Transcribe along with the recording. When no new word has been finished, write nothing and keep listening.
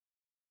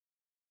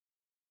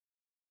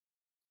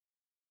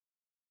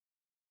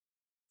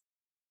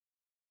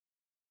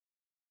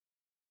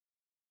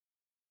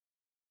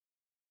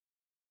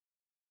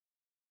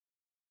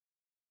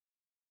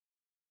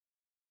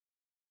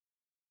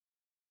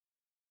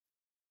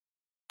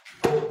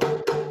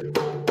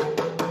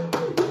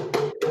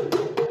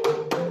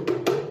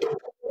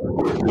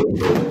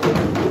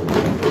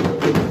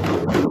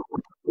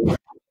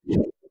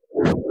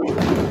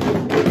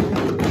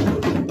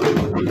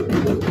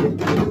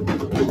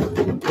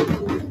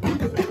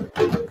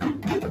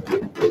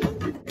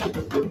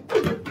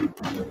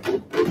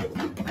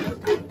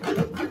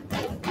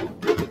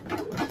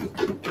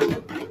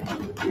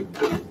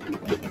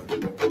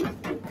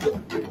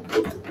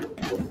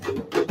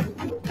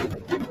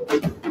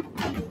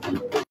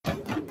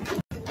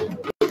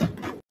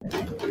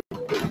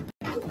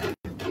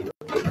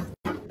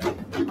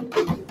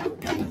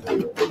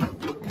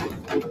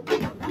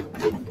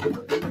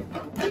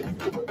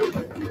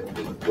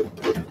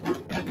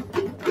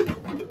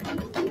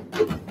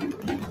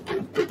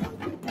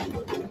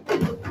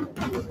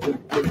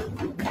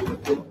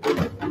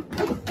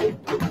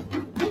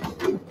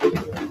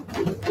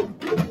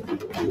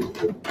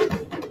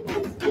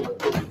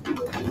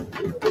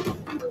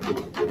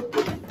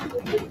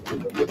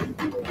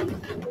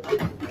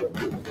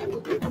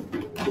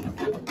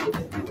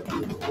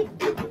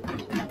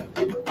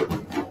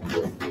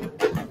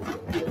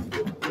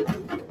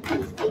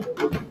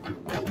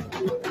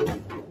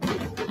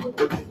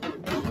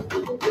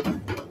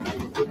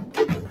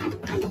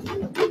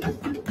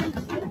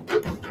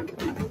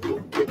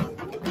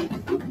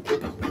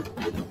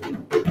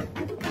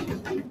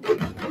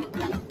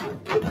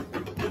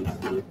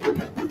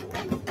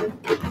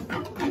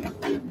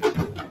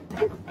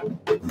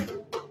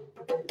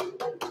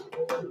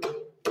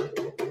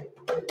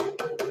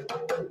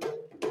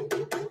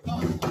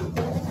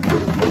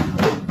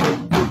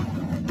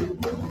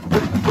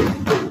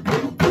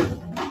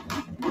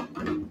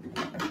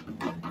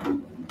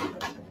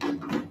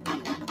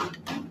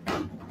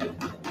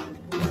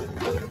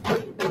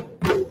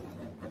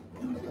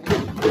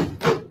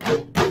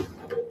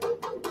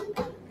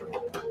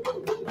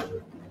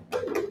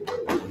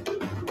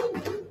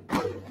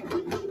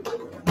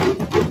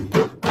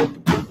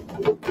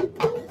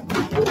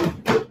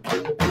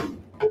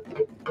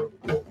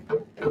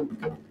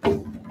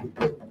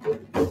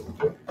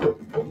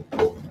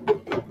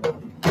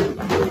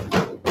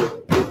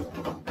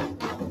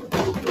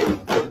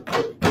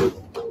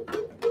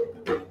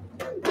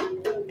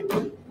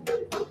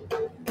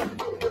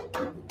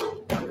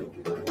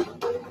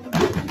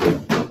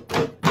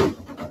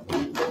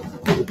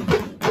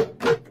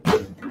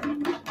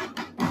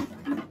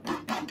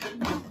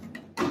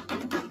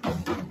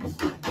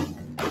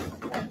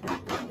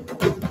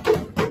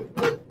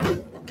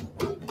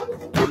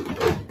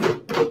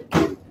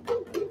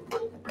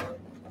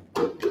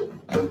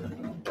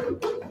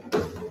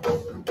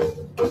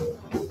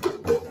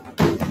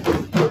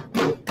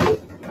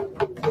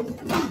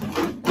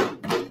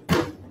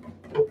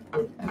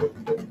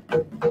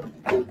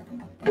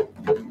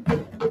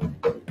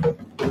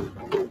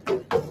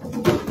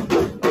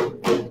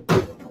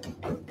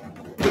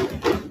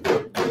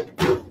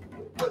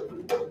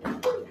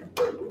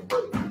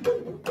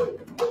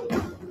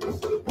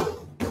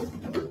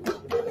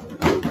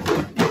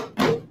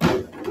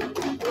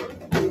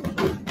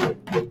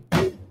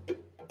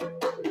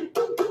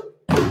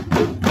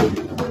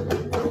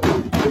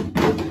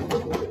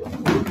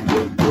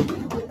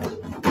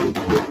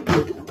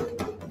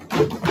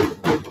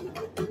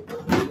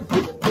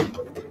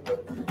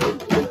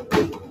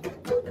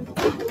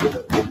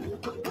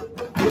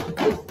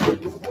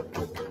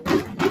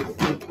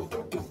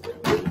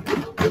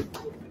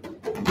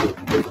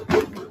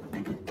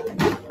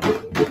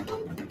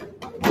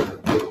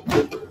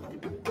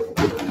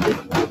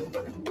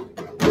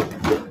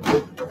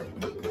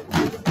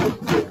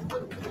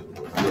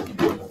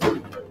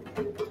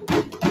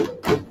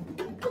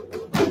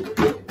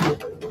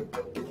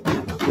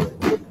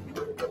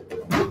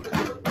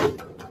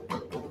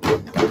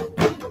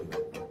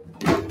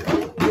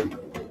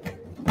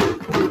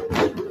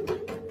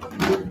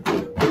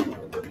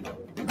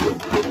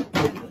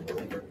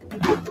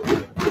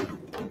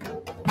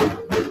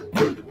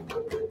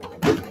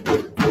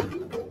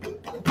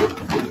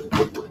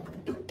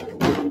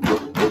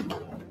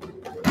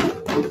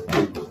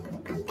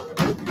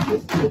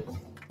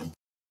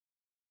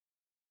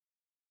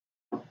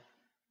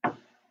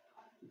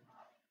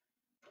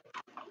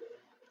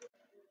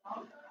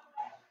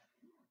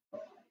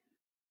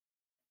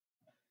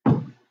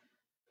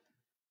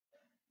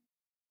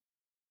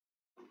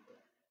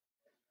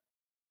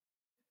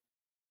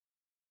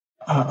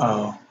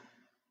Uh-oh.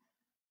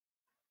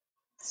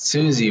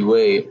 Susie,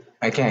 wait.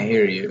 I can't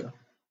hear you.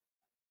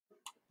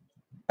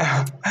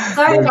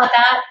 Sorry about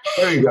that.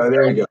 There you go.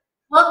 There you go.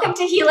 Welcome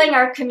to Healing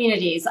Our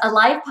Communities, a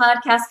live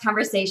podcast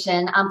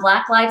conversation on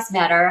Black Lives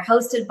Matter,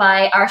 hosted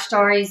by Our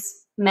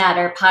Stories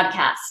Matter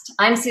podcast.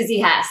 I'm Susie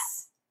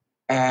Hess.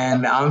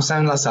 And I'm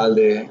Sam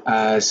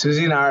Lasalde.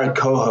 Susie and I are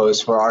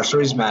co-hosts for Our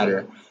Stories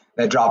Matter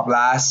that dropped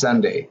last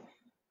Sunday.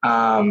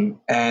 I want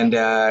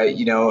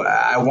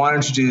to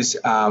introduce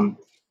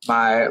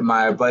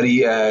my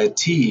buddy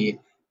T.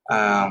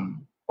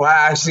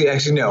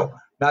 Actually, no,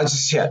 not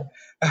just yet.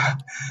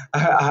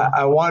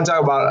 I want to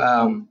talk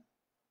about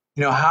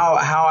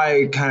how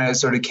I kind of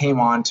sort of came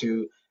on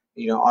to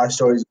Our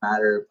Stories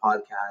Matter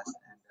podcast,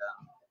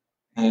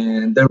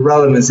 and the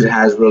relevance it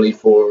has really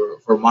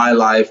for my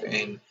life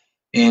and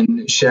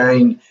in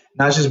sharing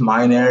not just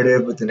my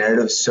narrative but the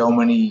narrative of so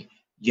many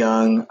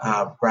young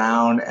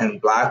brown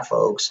and black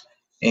folks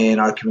in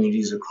our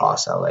communities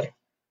across LA.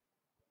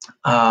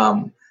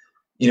 Um,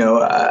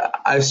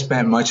 I've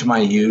spent much of my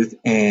youth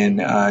in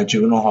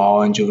juvenile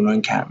hall and juvenile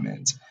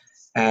encampments,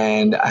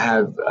 and I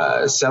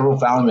have several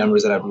family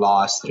members that I've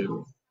lost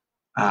through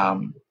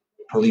um,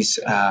 police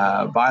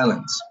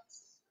violence.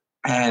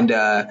 And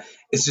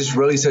it's just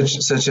really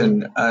such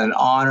an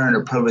honor and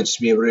a privilege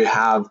to be able to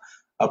have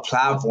a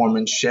platform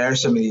and share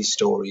some of these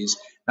stories,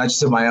 not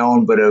just of my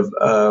own, but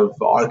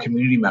of our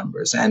community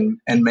members and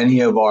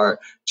many of our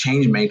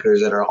change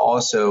makers that are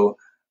also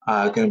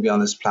going to be on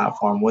this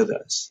platform with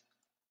us.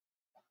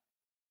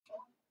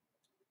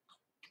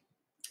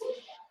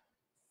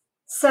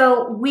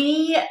 So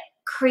we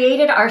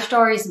created Our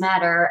Stories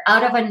Matter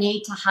out of a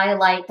need to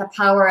highlight the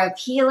power of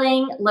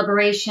healing,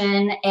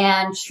 liberation,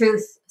 and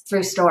truth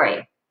through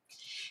story.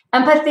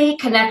 Empathy,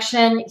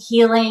 connection,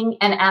 healing,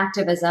 and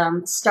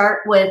activism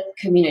start with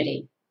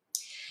community.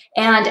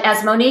 And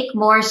as Monique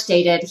Moore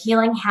stated,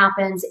 healing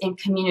happens in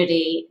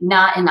community,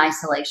 not in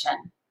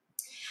isolation.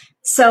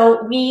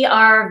 So we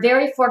are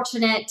very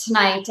fortunate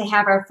tonight to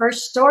have our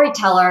first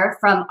storyteller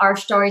from Our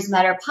Stories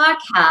Matter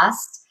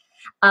podcast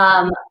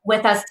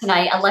with us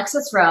tonight,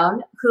 Alexis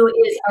Rohn, who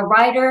is a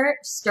writer,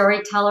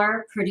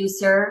 storyteller,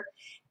 producer,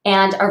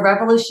 and a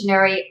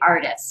revolutionary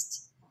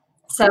artist.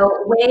 So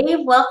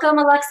wave, welcome,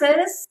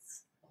 Alexis.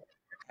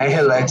 Hey,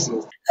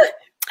 Alexis.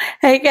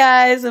 Hey,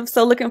 guys. I'm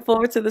so looking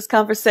forward to this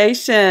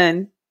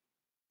conversation.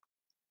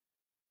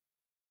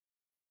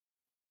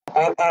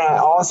 And I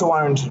also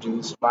want to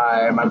introduce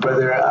my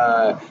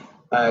brother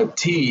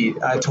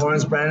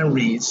Torrance Brandon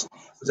Reeds,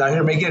 who's out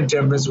here making a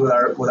difference with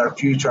our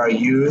future, our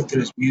youth,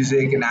 through his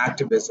music and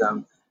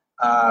activism.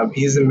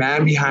 He's the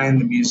man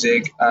behind the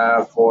music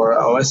for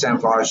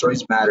OSM, for Our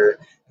Stories Matter.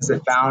 He's the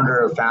founder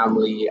of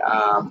Family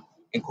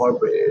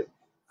Incorporated.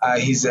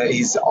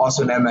 He's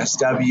also an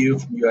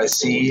MSW from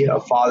USC, a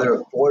father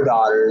of 4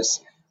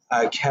 daughters,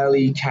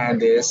 Kelly,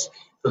 Candace,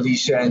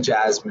 Felicia, and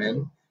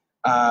Jasmine.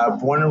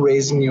 Born and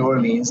raised in New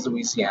Orleans,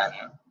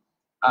 Louisiana.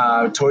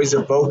 Tori's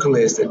a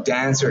vocalist, a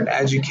dancer, an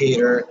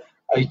educator,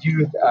 a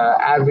youth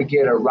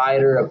advocate, a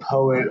writer, a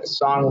poet, a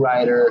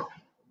songwriter,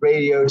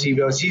 radio, TV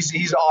host.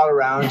 He's all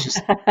around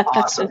just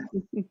awesome.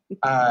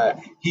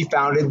 He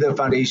founded the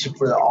Foundation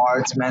for the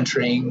Arts,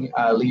 Mentoring,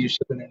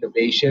 Leadership, and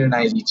Innovation in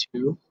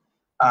 '92,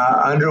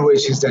 under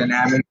which his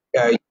dynamic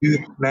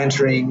youth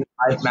mentoring,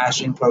 life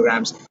mastering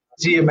programs,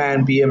 See a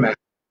Man, Be a Man,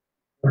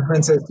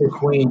 Princess to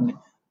Queen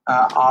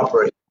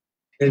operate.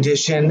 In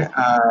addition,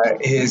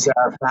 his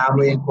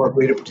Family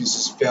Incorporated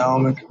produces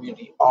film and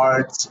community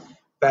arts,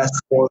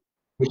 festivals,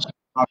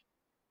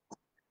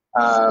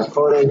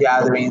 photo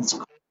gatherings,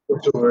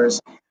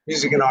 tours,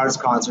 music and arts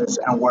concerts,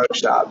 and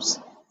workshops.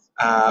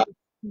 So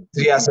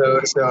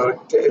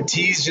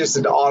T's just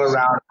an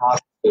all-around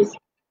awesome dude.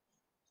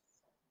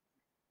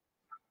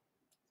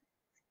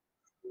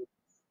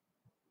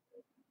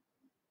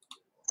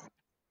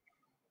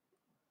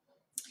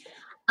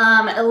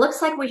 It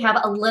looks like we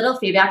have a little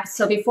feedback.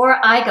 So before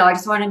I go, I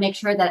just want to make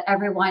sure that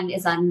everyone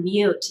is on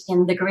mute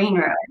in the green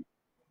room.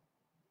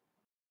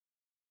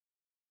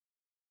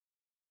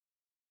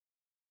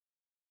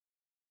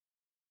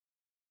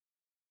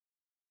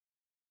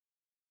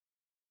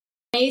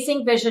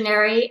 Amazing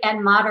visionary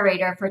and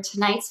moderator for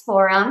tonight's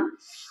forum,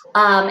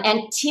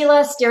 and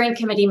TILA steering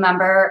committee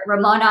member,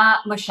 Ramona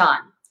Mushan.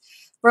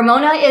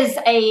 Ramona is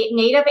a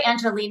native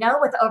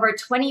Angelino with over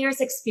 20 years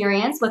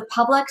experience with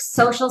public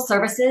social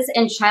services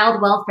and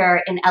child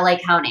welfare in LA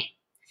County.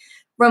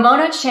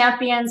 Ramona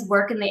champions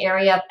work in the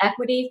area of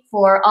equity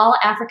for all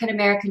African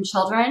American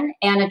children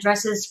and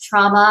addresses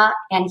trauma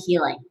and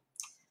healing.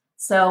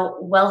 So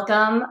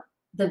welcome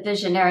the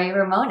visionary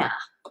Ramona.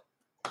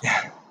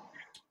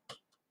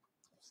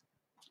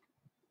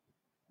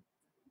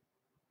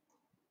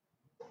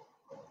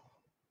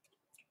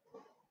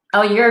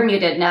 Oh, you're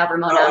muted now,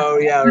 Ramona. Oh,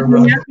 yeah,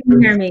 Ramona. Now can you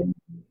hear me?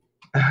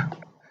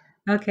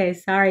 Okay,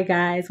 sorry,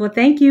 guys. Well,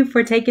 thank you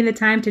for taking the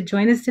time to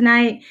join us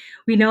tonight.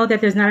 We know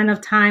that there's not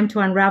enough time to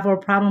unravel a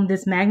problem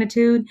this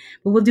magnitude,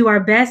 but we'll do our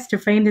best to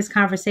frame this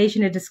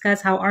conversation to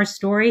discuss how our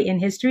story in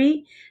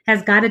history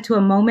has guided to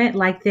a moment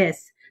like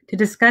this, to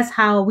discuss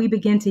how we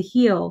begin to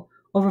heal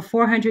over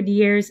 400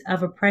 years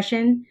of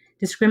oppression,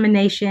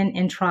 discrimination,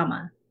 and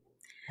trauma.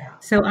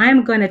 So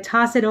I'm going to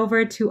toss it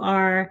over to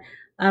our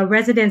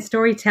resident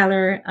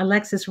storyteller,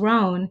 Alexis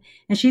Rohn,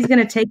 and she's going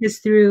to take us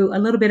through a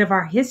little bit of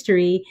our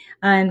history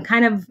and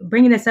kind of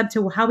bringing us up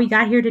to how we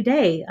got here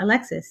today.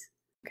 Alexis.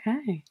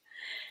 Okay.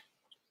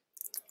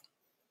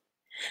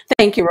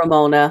 Thank you,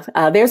 Ramona.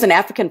 There's an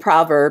African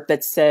proverb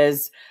that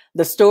says,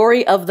 the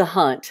story of the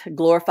hunt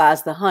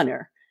glorifies the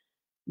hunter.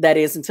 That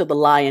is, until the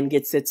lion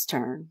gets its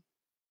turn.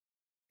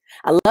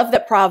 I love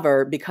that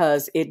proverb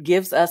because it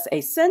gives us a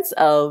sense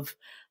of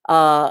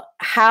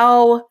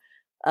how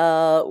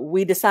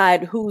we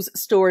decide whose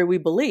story we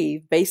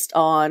believe based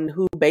on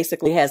who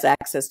basically has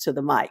access to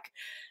the mic.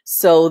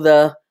 So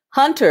the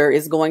hunter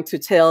is going to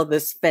tell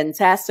this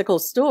fantastical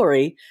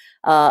story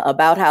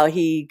about how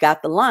he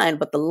got the lion,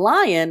 but the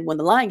lion, when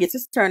the lion gets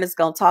his turn, is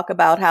going to talk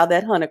about how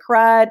that hunter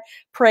cried,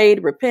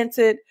 prayed,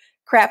 repented,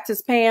 crapped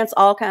his pants,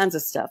 all kinds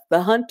of stuff.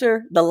 The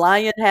hunter, the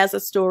lion, has a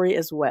story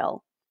as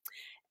well.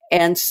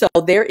 And so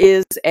there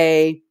is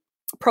a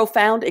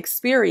profound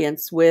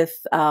experience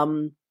with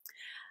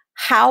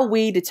how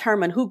we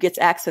determine who gets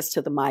access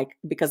to the mic,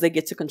 because they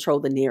get to control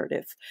the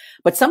narrative.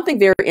 But something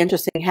very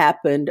interesting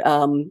happened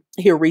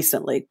here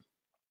recently.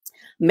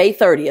 May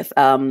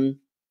 30th,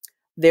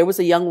 there was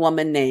a young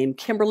woman named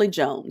Kimberly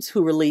Jones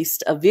who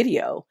released a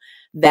video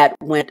that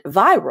went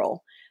viral.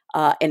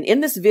 And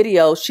in this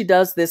video, she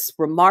does this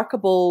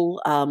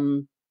remarkable,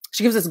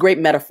 she gives this great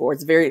metaphor.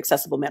 It's a very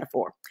accessible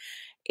metaphor.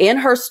 In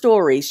her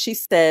story, she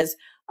says,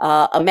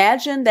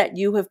 imagine that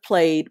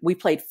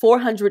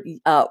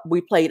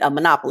we played a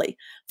Monopoly,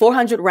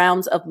 400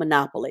 rounds of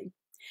Monopoly.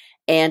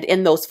 And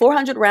in those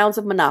 400 rounds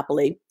of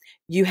Monopoly,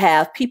 you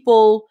have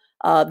people,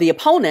 the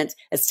opponent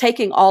is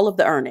taking all of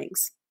the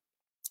earnings.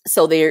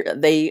 So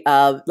they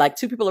like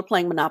two people are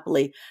playing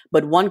Monopoly,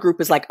 but one group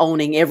is like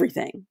owning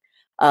everything,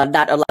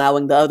 not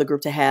allowing the other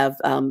group to have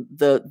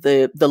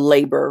the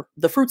labor,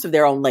 the fruits of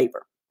their own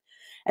labor.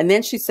 And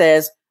then she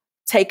says,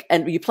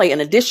 you play an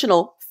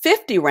additional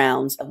 50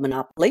 rounds of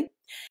Monopoly,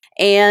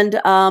 and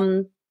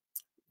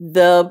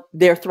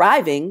they're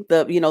thriving.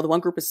 The one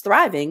group is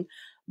thriving,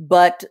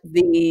 but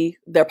the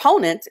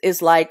opponent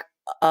is like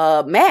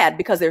mad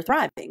because they're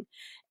thriving.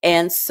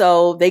 And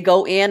so they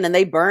go in and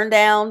they burn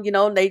down,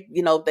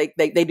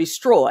 they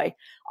destroy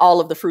all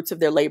of the fruits of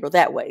their labor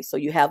that way. So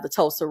you have the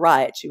Tulsa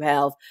riots, you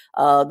have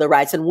the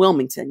riots in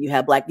Wilmington, you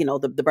have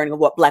the burning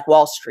of Black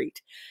Wall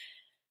Street.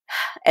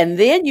 And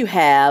then you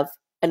have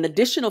an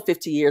additional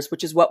 50 years,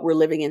 which is what we're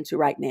living into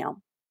right now.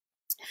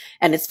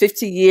 And it's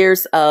 50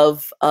 years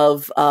of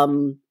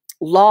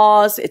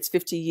laws. It's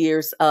 50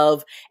 years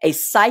of a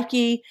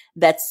psyche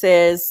that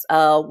says,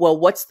 well,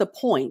 what's the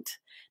point?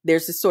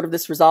 There's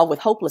this resolve with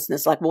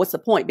hopelessness. Like, well, what's the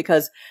point?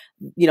 Because,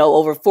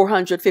 over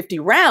 450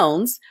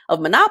 rounds of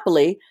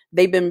Monopoly,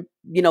 they've been,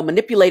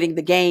 manipulating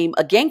the game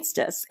against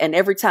us. And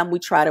every time we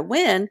try to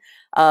win,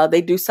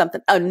 they do something.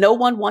 No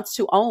one wants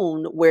to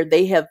own where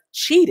they have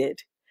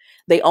cheated.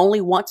 They only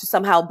want to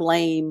somehow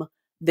blame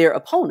their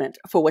opponent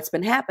for what's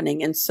been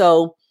happening. And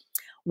so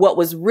what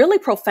was really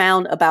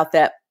profound about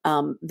that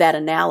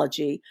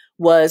analogy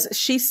was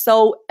she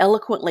so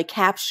eloquently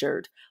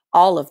captured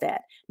all of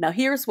that. Now,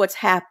 here's what's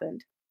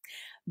happened.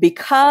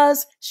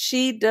 Because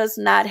she does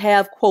not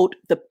have, quote,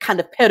 the kind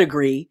of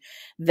pedigree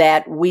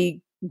that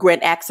we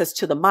grant access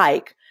to the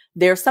mic,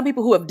 there are some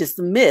people who have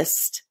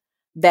dismissed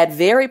that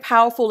very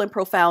powerful and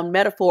profound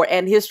metaphor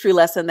and history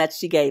lesson that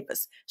she gave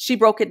us. She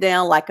broke it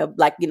down like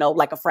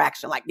a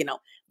fraction,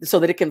 so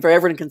that it can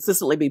forever and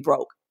consistently be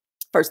broke.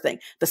 First thing.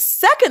 The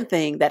second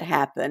thing that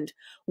happened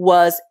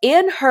was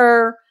in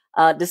her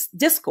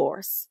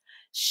discourse,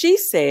 she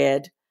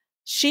said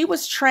she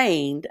was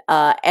trained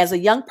as a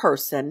young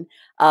person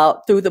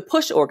through the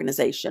PUSH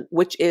organization,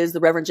 which is the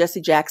Reverend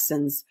Jesse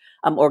Jackson's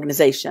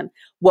organization.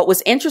 What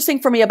was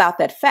interesting for me about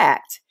that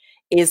fact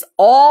is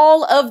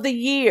all of the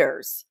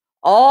years,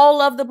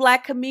 all of the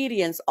Black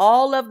comedians,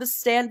 all of the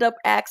stand-up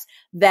acts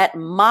that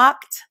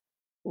mocked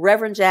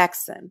Reverend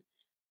Jackson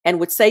and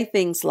would say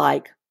things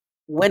like,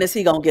 when is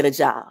he going to get a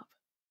job?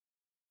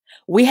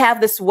 We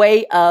have this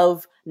way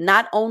of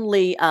not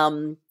only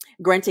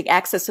granting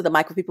access to the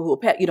mic for people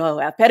who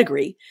have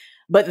pedigree,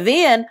 but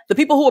then the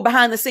people who are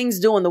behind the scenes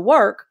doing the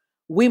work,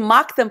 we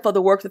mock them for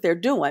the work that they're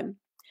doing.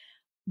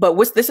 But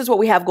this is what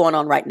we have going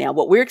on right now.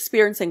 What we're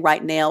experiencing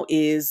right now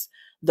is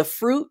the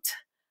fruit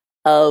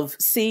of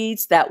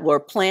seeds that were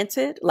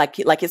planted, like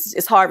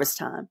it's harvest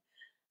time.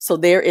 So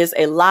there is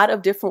a lot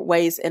of different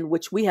ways in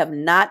which we have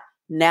not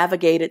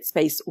navigated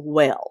space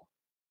well.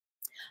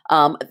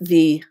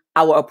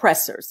 Our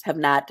oppressors have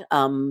not,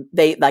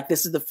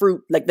 this is the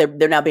fruit,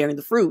 they're now bearing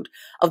the fruit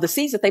of the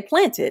seeds that they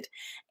planted.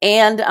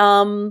 And,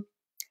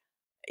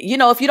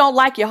 if you don't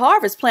like your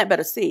harvest, plant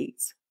better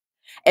seeds.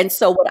 And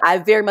so what I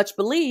very much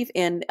believe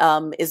in,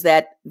 is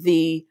that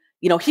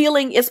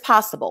healing is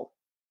possible.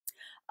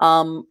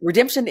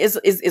 Redemption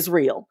is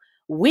real.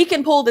 We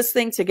can pull this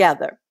thing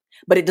together,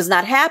 but it does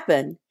not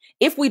happen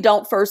if we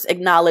don't first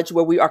acknowledge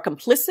where we are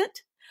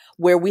complicit,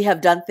 where we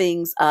have done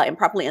things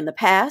improperly in the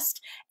past,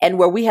 and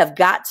where we have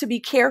got to be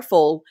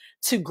careful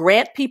to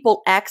grant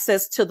people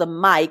access to the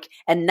mic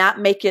and not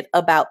make it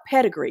about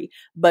pedigree,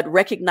 but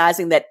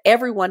recognizing that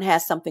everyone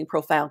has something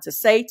profound to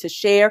say, to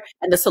share,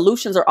 and the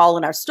solutions are all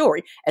in our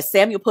story. As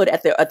Samuel put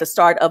at the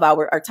start of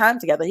our time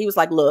together, he was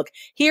like, look,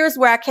 here's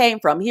where I came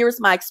from. Here's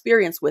my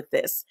experience with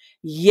this.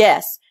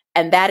 Yes,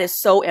 And that is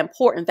so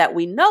important that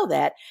we know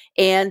that.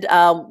 And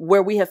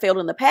where we have failed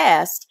in the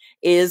past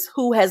is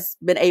who has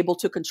been able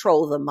to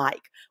control the mic.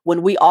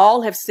 When we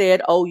all have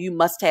said, oh, you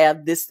must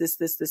have this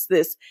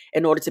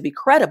in order to be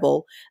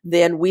credible,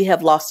 then we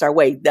have lost our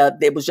way.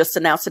 It was just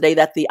announced today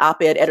that the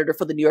op-ed editor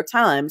for the New York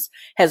Times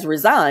has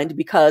resigned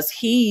because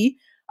he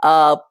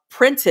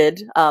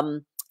printed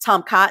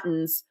Tom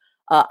Cotton's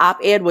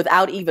op-ed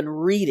without even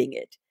reading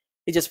it.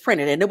 He just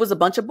printed it, and it was a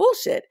bunch of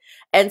bullshit.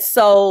 And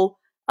so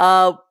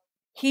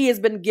he has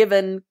been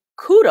given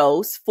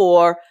kudos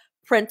for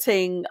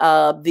printing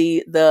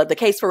the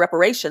case for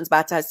reparations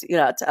by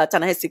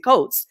Ta-Nehisi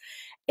Coates.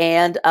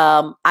 And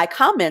I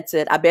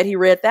commented, I bet he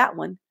read that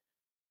one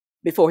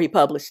before he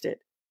published it.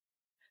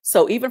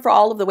 So even for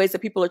all of the ways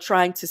that people are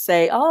trying to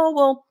say, oh,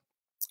 well,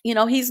 you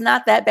know, he's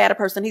not that bad a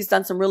person. He's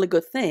done some really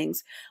good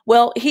things.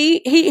 Well,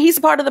 he's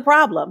part of the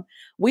problem.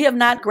 We have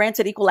not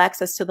granted equal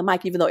access to the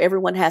mic, even though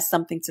everyone has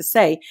something to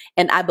say.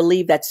 And I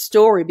believe that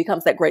story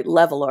becomes that great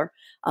leveler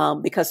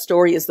because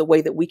story is the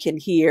way that we can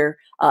hear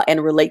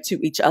and relate to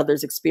each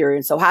other's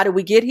experience. So how did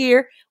we get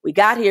here? We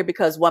got here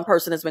because one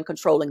person has been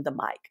controlling the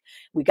mic.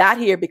 We got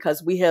here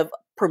because we have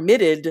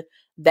permitted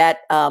that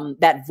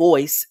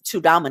voice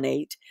to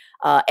dominate.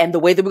 And the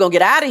way that we're going to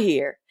get out of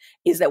here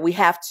is that we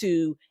have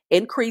to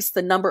increase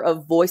the number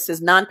of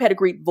voices,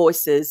 non-pedigreed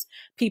voices,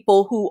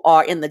 people who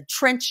are in the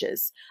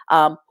trenches,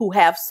 who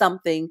have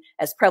something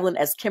as prevalent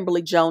as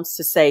Kimberly Jones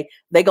to say,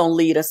 they're going to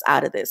lead us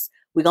out of this.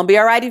 We're going to be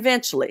all right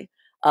eventually.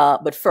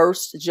 But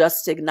first,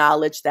 just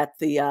acknowledge that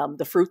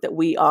the fruit that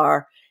we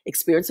are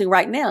experiencing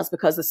right now is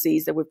because of the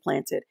seeds that we've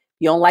planted.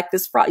 You don't like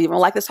this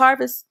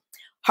harvest?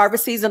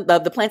 Harvest season,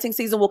 the planting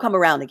season will come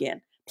around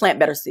again. Plant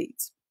better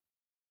seeds.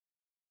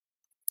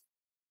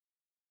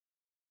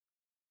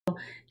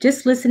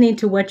 Just listening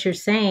to what you're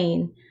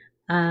saying,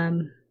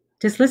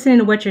 it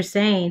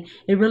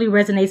really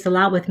resonates a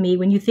lot with me.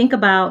 When you think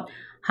about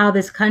how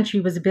this country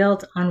was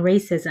built on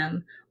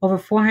racism, over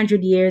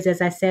 400 years,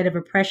 as I said, of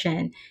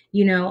oppression,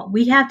 you know,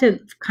 we have to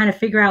kind of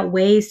figure out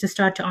ways to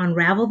start to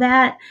unravel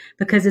that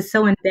because it's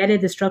so embedded,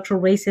 the structural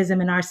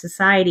racism in our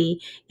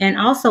society, and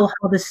also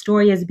how the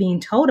story is being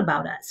told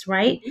about us,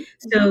 right?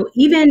 Mm-hmm. So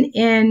even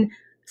in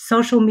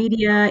social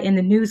media, in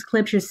the news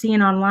clips you're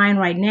seeing online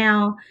right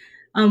now,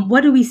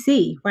 what do we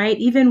see, right?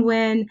 Even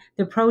when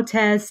the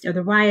protests or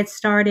the riots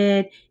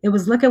started, it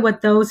was look at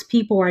what those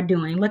people are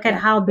doing. Look at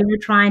how they're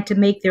trying to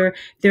make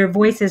their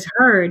voices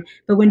heard.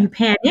 But when you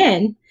pan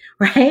in,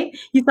 right,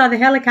 you saw the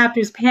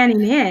helicopters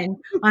panning in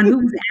on who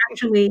was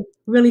actually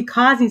really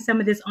causing some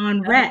of this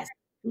unrest.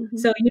 Mm-hmm.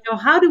 So, you know,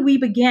 how do we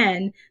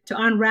begin to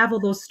unravel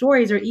those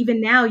stories? Or even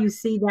now you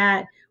see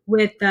that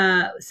with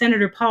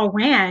Senator Paul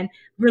Rand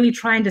really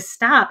trying to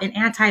stop an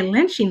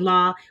anti-lynching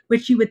law,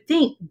 which you would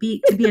think to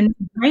be a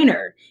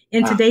no-brainer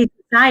in today's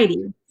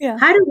society. Yeah.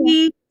 How do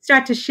we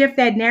start to shift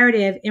that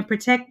narrative and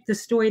protect the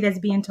story that's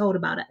being told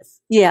about us?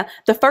 Yeah.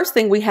 The first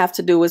thing we have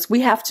to do is we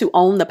have to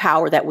own the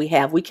power that we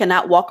have. We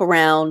cannot walk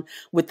around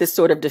with this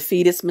sort of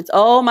defeatist,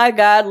 oh my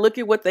God, look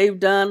at what they've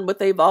done, what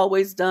they've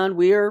always done.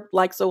 We're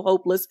like so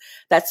hopeless,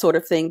 that sort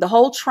of thing. The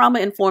whole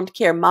trauma-informed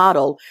care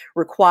model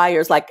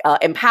requires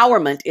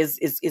empowerment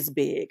is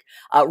big.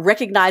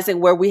 Recognizing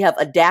where we have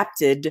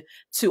adapted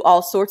to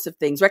all sorts of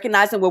things,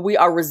 recognizing where we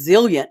are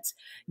resilient.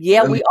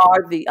 Yeah, we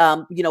are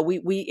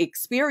we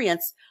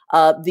experience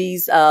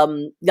these,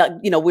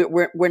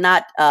 we're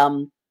not,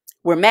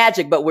 we're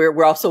magic, but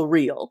we're also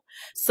real.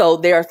 So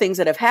there are things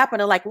that have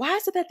happened and like, why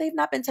is it that they've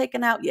not been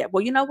taken out yet?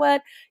 Well, you know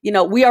what? You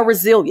know, we are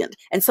resilient.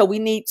 And so we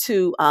need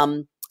to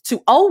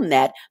own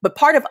that. But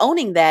part of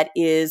owning that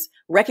is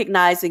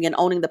recognizing and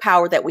owning the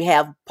power that we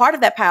have. Part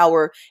of that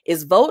power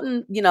is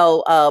voting,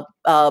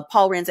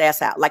 Paul Rand's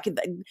ass out. Like he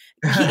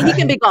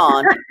can be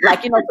gone.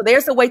 So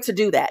there's a way to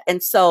do that.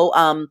 And so,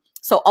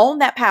 so own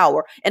that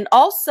power. And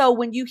also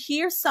when you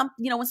hear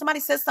when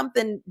somebody says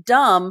something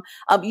dumb,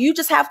 you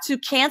just have to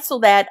cancel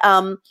that,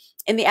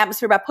 in the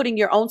atmosphere by putting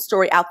your own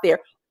story out there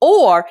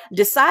or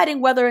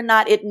deciding whether or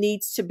not it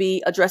needs to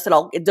be addressed at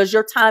all. Does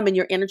your time and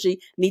your energy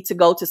need to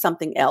go to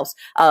something else?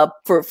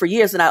 For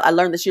years, and I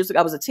learned this years ago,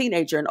 I was a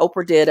teenager and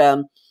Oprah did,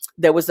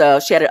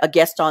 she had a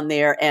guest on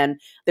there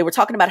and they were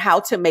talking about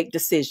how to make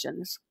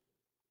decisions.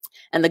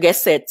 And the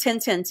guest said 10,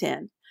 10,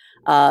 10.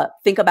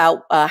 Think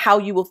about how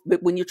you will,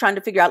 when you're trying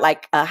to figure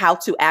out how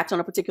to act on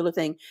a particular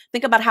thing,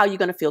 think about how you're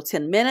going to feel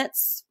 10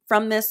 minutes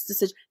from this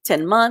decision,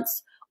 10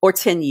 months or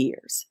 10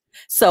 years.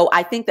 So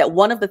I think that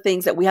one of the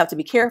things that we have to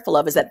be careful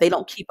of is that they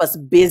don't keep us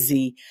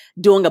busy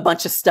doing a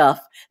bunch of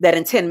stuff that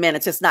in 10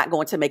 minutes it's not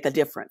going to make a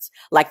difference.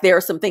 Like there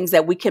are some things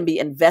that we can be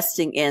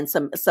investing in,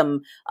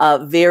 some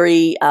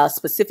very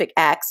specific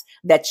acts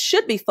that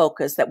should be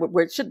focused,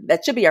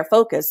 that should be our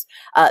focus,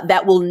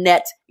 that will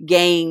net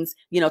gains,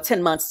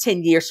 10 months,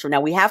 10 years from now.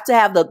 We have to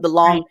have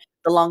the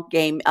long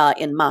game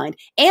in mind.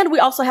 And we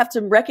also have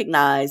to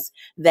recognize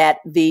that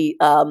the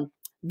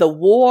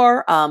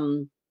war,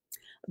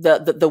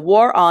 the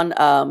war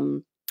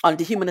on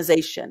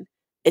dehumanization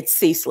it's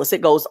ceaseless.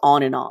 It goes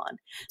on and on.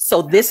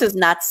 So this is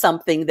not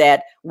something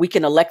that we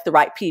can elect the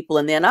right people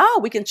and then,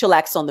 we can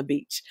chillax on the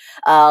beach.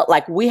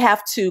 Like we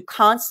have to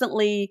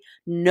constantly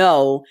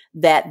know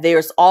that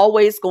there's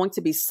always going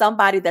to be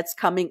somebody that's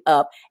coming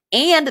up,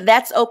 and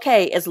that's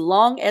okay as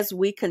long as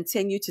we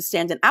continue to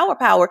stand in our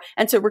power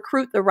and to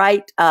recruit the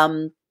right,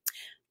 I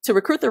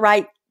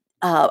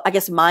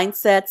guess,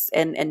 mindsets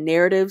and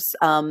narratives,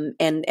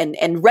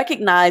 and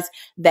recognize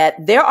that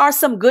there are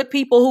some good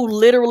people who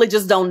literally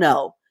just don't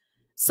know.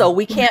 So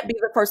we can't be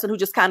the person who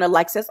just kind of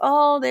like says,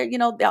 oh,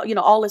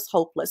 all is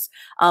hopeless.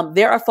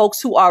 There are folks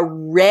who are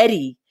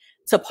ready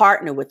to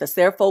partner with us.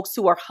 There are folks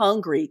who are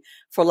hungry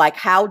for like,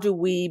 how do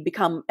we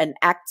become an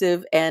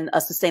active and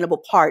a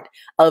sustainable part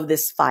of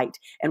this fight?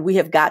 And we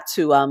have got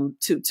to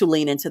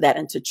lean into that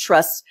and to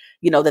trust,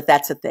 that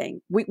that's a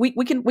thing.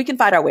 We can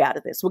fight our way out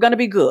of this. We're going to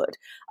be good.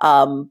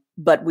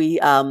 But we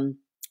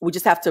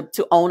just have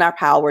to own our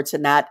power, to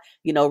not,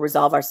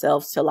 resolve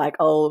ourselves to like,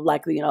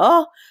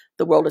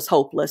 the world is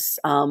hopeless.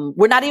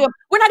 We're not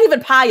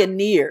even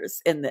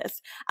pioneers in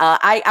this.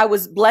 I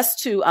was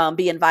blessed to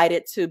be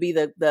invited to be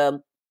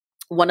the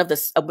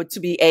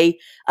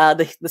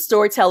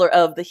storyteller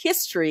of the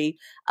history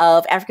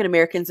of African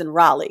Americans in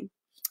Raleigh.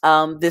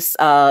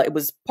 It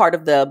was part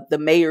of the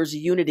Mayor's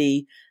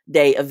Unity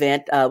Day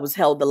event. Was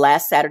held the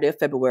last Saturday of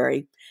February.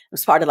 It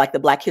was part of like the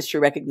Black History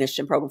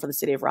Recognition program for the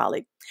city of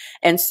Raleigh.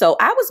 And so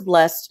I was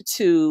blessed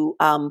to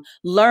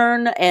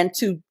learn and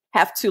to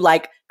have to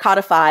like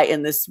codify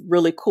in this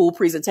really cool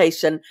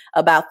presentation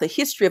about the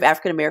history of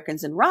African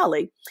Americans in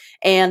Raleigh.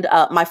 And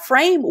my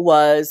frame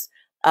was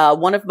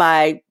one of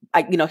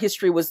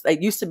history was, it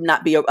used to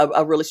not be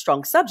a really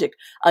strong subject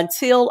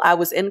until I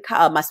was in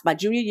my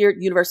junior year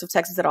at University of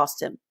Texas at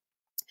Austin.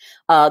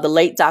 The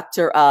late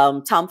Dr.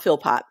 Tom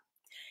Philpott,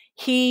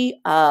 he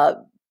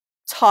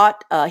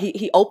taught,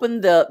 he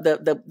opened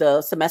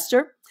the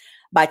semester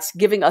by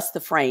giving us the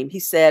frame. He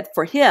said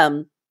for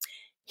him,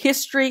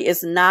 history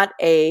is not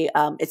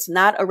it's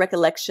not a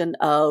recollection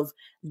of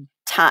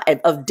time,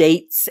 of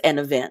dates and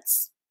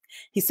events.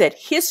 He said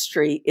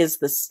history is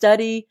the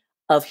study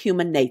of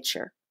human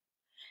nature,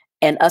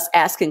 and us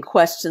asking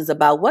questions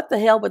about what the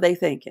hell were they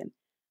thinking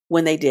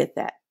when they did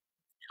that,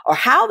 or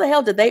how the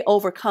hell did they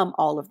overcome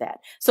all of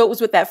that. So it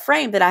was with that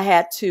frame that I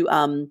had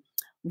to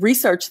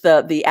research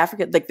the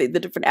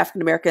different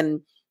African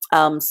American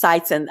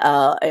sites and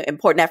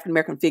important African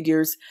American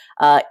figures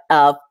that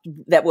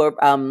were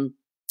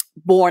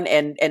born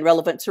and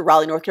relevant to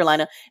Raleigh, North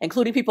Carolina,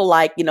 including people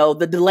like,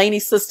 the Delaney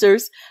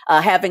sisters,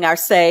 having our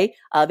say.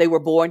 They were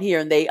born here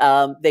and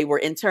they were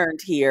interned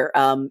here,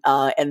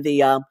 and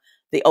the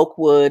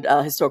Oakwood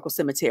Historical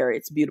Cemetery.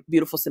 It's a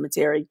beautiful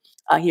cemetery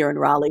here in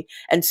Raleigh.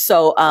 And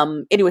so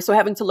anyway, so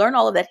having to learn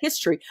all of that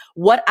history,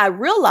 what I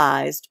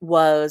realized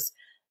was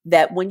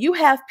that when you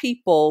have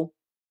people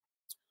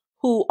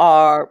who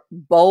are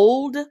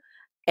bold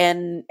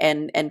and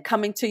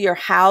coming to your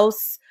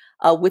house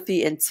with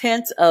the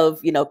intent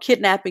of,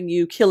 kidnapping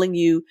you, killing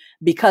you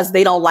because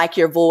they don't like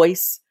your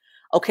voice.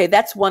 Okay,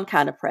 that's one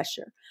kind of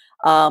pressure.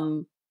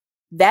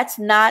 That's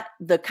not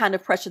the kind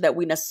of pressure that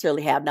we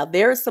necessarily have. Now,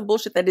 there is some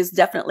bullshit that is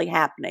definitely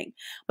happening,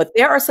 but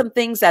there are some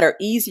things that are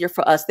easier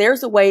for us.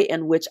 There's a way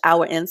in which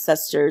our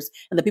ancestors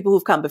and the people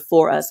who've come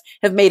before us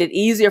have made it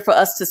easier for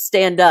us to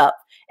stand up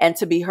and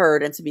to be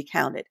heard and to be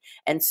counted.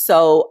 And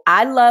so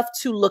I love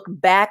to look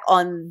back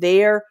on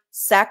their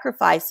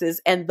sacrifices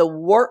and the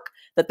work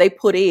that they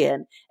put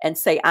in and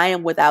say, I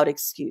am without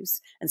excuse.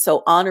 And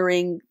so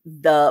honoring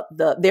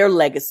their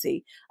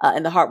legacy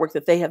and the hard work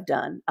that they have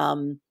done,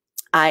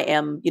 I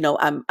am,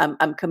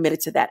 I'm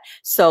committed to that.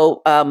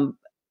 So, and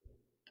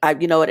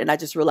I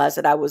just realized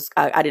that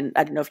I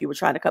didn't know if you were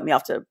trying to cut me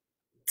off to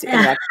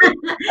interact. I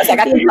was like,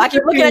 I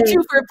keep looking at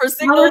you for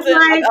signals.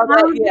 I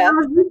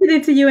was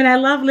listening to you, and I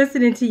love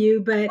listening to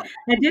you, but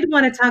I did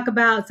want to talk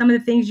about some of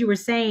the things you were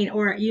saying,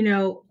 or,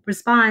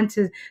 respond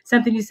to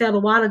something you said a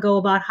while ago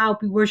about how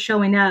we're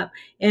showing up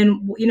and,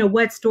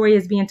 what story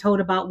is being told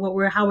about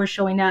how we're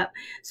showing up.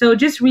 So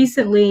just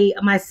recently,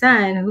 my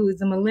son, who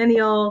is a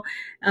millennial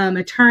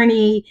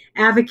attorney,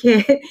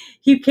 advocate,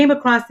 he came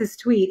across this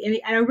tweet, and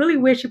I really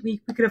wish we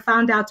could have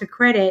found out to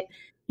credit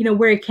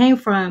where it came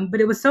from,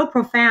 but it was so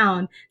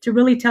profound to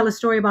really tell a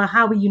story about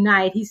how we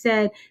unite. He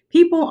said,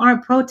 people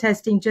aren't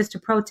protesting just to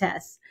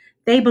protest.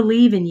 They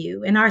believe in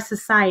you, in our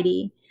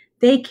society.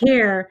 They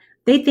care.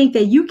 They think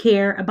that you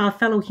care about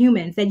fellow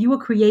humans, that you will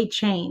create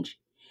change.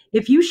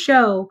 If you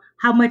show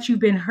how much you've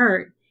been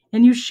hurt,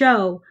 and you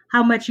show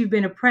how much you've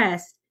been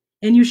oppressed,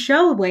 and you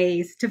show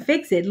ways to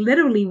fix it,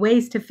 literally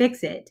ways to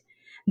fix it,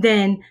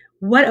 then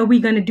what are we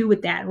going to do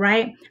with that,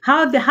 right?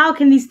 How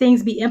can these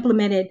things be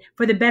implemented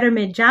for the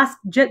betterment,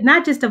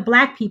 not just of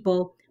Black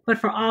people, but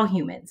for all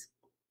humans?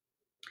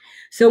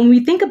 So when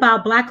we think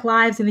about Black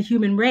lives and the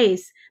human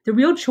race, the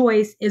real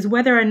choice is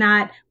whether or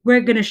not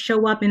we're going to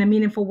show up in a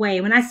meaningful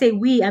way. When I say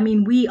we, I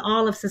mean we,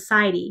 all of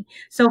society.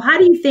 So how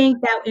do you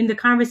think that in the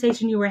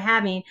conversation you were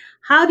having,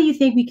 how do you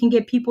think we can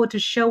get people to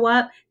show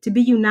up, to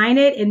be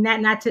united, and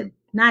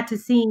not to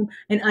seem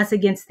an us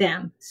against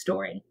them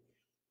story?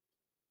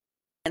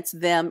 against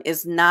them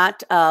is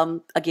not,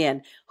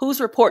 again,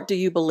 whose report do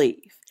you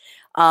believe?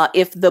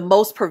 If the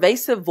most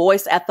pervasive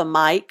voice at the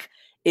mic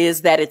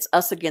is that it's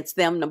us against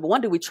them, number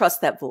one, do we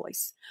trust that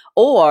voice?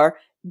 Or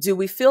do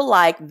we feel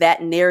like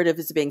that narrative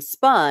is being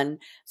spun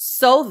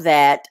so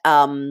that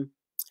the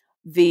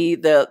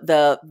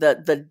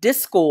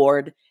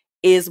discord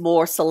is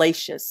more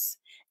salacious?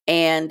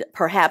 And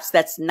perhaps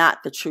that's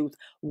not the truth.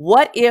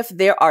 What if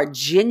there are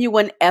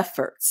genuine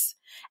efforts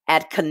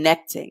at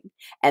connecting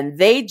and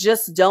they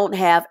just don't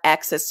have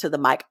access to the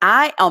mic?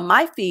 On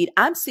my feed,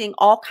 I'm seeing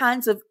all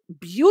kinds of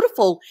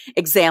beautiful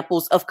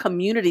examples of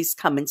communities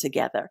coming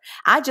together.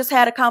 I just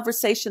had a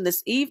conversation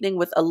this evening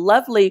with a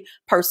lovely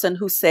person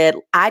who said,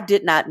 I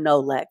did not know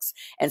Lex.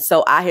 And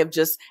so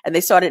and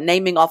they started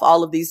naming off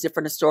all of these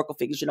different historical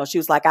figures. You know, she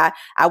was like, I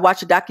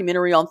watched a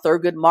documentary on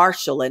Thurgood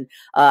Marshall, and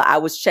I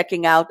was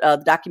checking out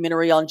the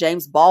documentary on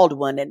James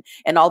Baldwin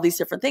and all these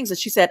different things. And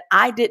she said,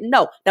 I didn't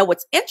know. Now,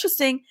 what's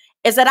interesting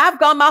is that I've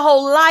gone my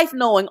whole life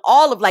knowing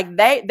all of, like,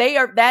 they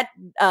are that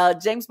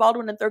James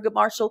Baldwin and Thurgood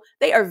Marshall,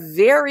 they are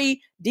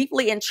very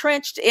deeply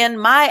entrenched in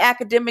my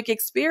academic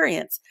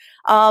experience.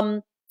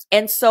 And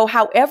so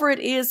however it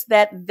is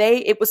that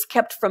it was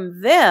kept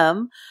from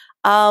them,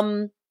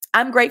 I'm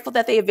grateful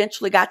that they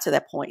eventually got to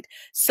that point.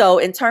 So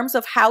in terms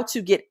of how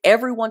to get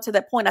everyone to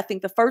that point, I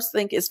think the first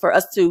thing is for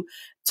us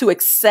to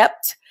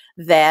accept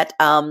that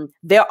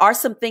there are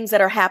some things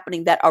that are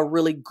happening that are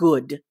really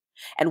good.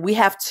 And we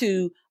have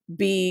to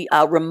be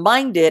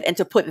reminded and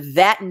to put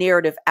that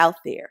narrative out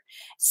there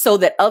so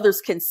that others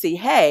can see,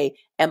 hey,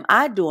 am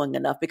I doing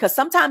enough? Because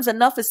sometimes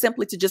enough is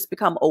simply to just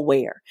become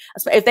aware.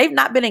 If they've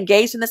not been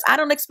engaged in this, I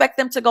don't expect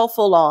them to go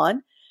full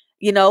on.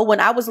 You know, when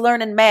I was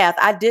learning math,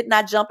 I did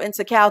not jump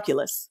into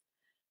calculus.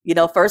 You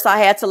know, first I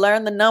had to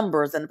learn the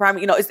numbers and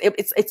primary, you know,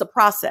 it's a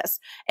process.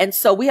 And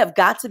so we have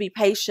got to be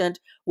patient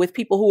with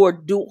people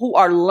who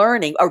are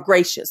learning, or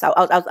gracious.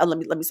 Let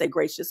me say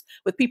gracious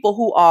with people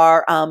who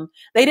are,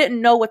 they didn't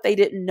know what they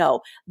didn't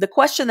know. The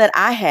question that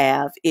I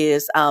have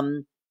is,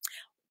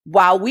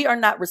 while we are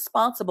not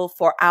responsible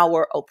for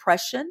our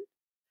oppression,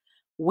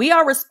 we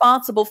are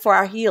responsible for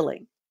our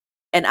healing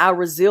and our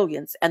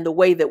resilience and the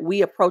way that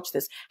we approach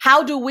this.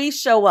 How do we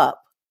show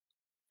up?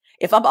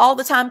 If I'm all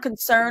the time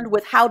concerned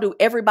with how do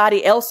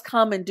everybody else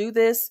come and do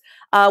this,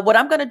 what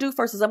I'm going to do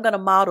first is I'm going to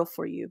model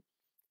for you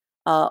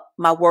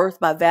my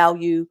worth, my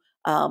value,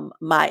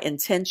 my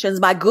intentions,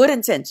 my good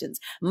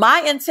intentions, my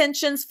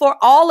intentions for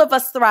all of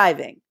us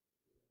thriving.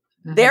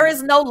 Mm-hmm. There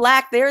is no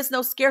lack. There is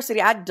no scarcity.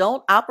 I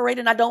don't operate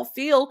and I don't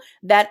feel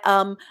that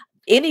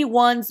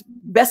anyone's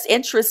best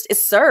interest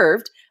is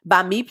served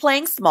by me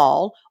playing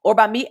small or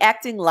by me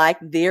acting like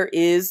there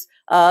is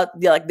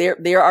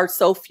there are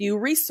so few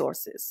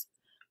resources.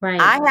 Right.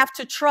 I have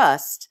to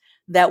trust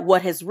that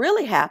what has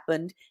really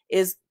happened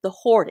is the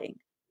hoarding.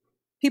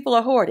 People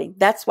are hoarding.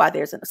 That's why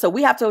so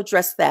we have to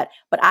address that.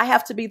 But I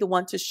have to be the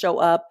one to show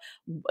up,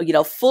 you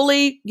know,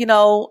 fully, you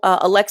know,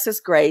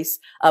 Alexis Grace,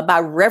 my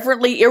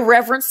reverently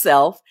irreverent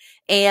self,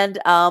 and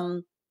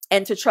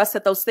to trust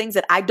that those things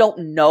that I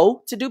don't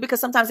know to do, because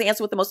sometimes the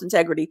answer with the most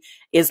integrity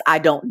is I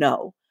don't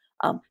know.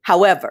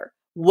 However,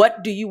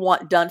 what do you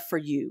want done for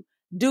you?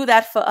 Do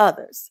that for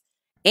others.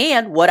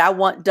 And what I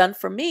want done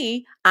for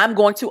me, I'm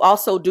going to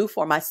also do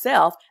for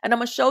myself. And I'm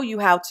going to show you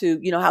how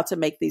to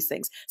make these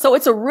things. So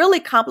it's a really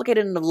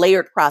complicated and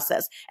layered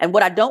process. And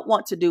what I don't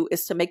want to do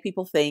is to make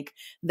people think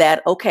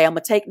that, okay, I'm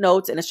going to take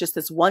notes and it's just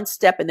this one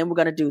step and then we're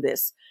going to do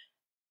this.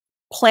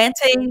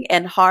 Planting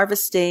and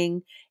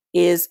harvesting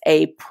is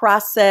a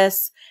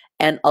process,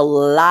 and a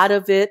lot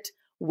of it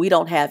we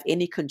don't have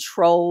any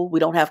control. We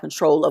don't have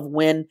control of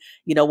when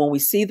we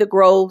see the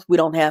growth. We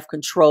don't have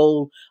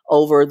control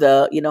over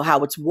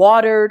how it's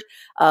watered.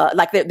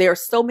 There are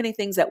so many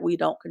things that we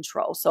don't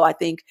control. So I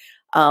think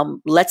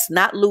let's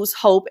not lose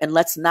hope, and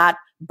let's not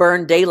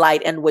burn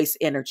daylight and waste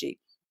energy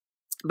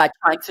by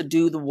trying to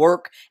do the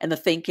work and the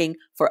thinking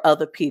for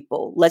other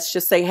people. Let's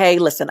just say, hey,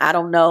 listen, I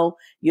don't know.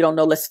 You don't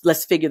know.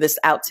 Let's figure this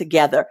out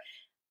together.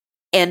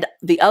 And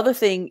the other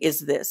thing is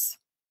this.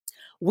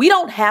 We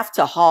don't have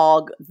to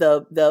hog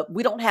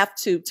we don't have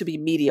to be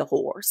media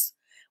whores.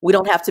 We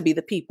don't have to be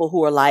the people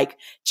who are like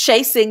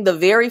chasing the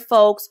very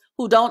folks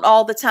who don't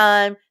all the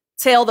time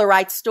tell the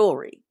right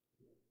story.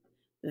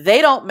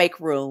 They don't make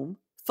room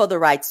for the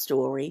right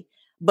story,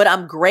 but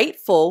I'm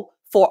grateful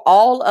for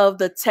all of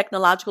the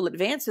technological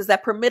advances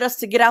that permit us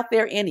to get out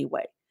there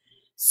anyway.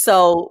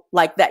 So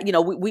like that,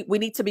 we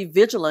need to be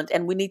vigilant,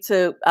 and we need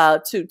to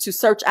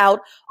search out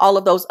all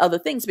of those other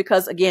things,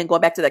 because again,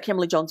 going back to that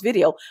Kimberly Jones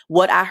video,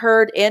 what I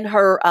heard in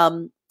her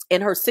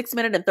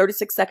 6-minute and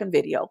 36-second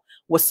video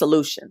was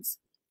solutions.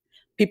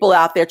 People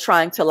out there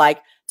trying to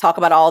talk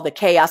about all the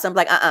chaos. I'm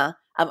like,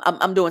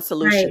 I'm doing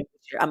solutions.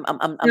 Right.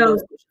 I'm doing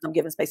solutions. I'm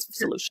giving space for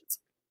solutions.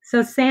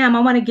 So Sam,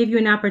 I want to give you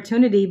an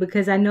opportunity,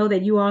 because I know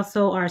that you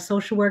also are a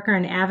social worker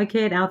and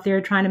advocate out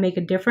there trying to make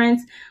a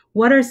difference.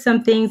 What are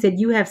some things that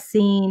you have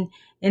seen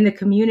in the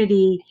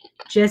community,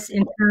 just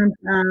in terms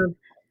of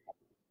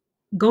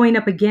going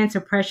up against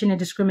oppression and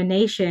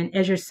discrimination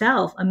as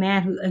yourself, a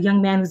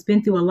young man who's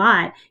been through a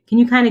lot. Can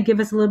you kind of give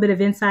us a little bit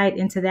of insight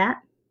into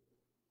that?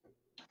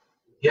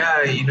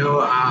 Yeah,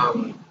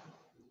 in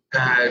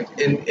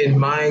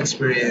my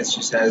experience,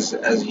 just as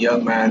a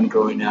young man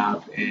growing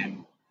up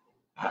in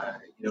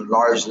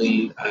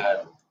largely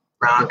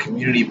brown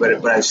community,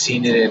 but I've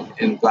seen it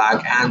in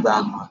black and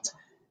brown ones,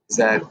 is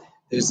that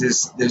there's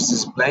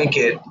this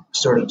blanket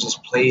sort of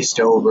just placed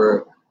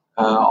over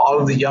all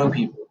of the young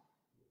people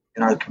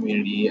in our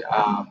community,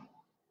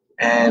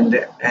 and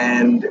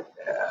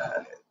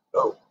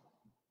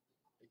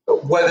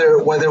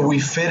whether we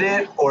fit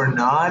it or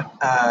not,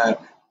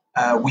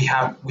 we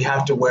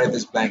have to wear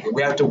this blanket.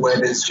 We have to wear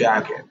this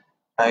jacket,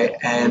 right?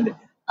 And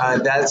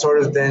that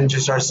sort of then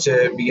just starts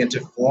to begin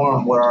to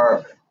form what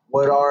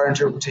our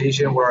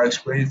interpretation, what our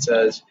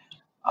experiences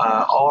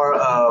are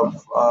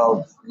of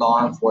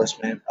law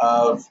enforcement,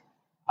 of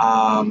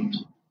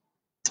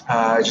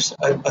just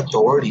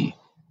authority,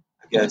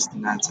 I guess,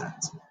 in that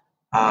sense.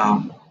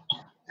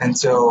 And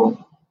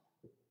so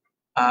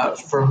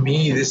for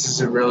me, this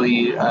is a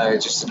really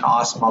just an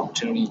awesome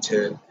opportunity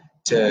to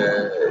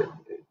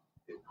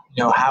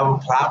have a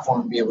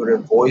platform, be able to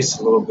voice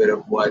a little bit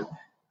of what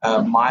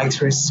my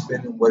experience has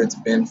been and what it's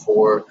been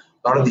for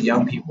a lot of the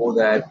young people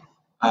that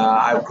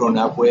I've grown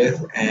up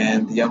with,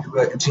 and the young people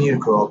that continue to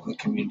grow up in the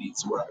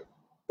communities where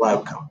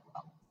I've come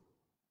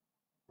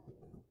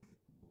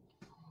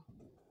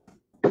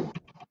from.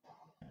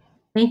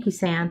 Thank you,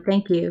 Sam.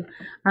 Thank you.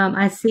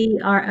 I see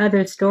our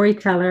other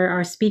storyteller,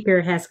 our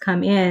speaker has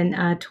come in,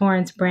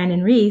 Torrance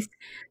Brandon Reese.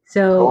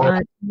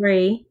 So,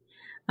 Ray,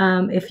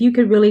 if you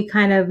could really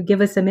kind of give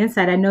us some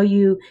insight. I know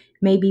you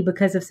maybe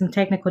because of some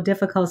technical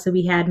difficulties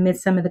we had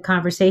missed some of the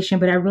conversation,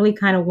 but I really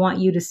kind of want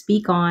you to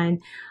speak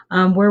on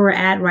where we're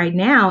at right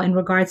now in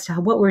regards to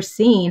what we're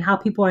seeing, how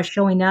people are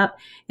showing up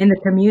in the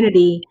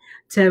community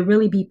to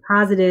really be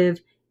positive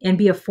and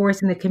be a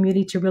force in the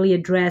community to really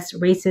address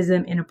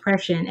racism and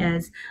oppression.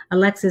 As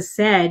Alexis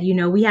said,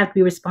 we have to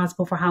be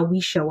responsible for how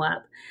we show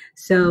up.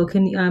 So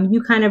can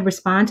you kind of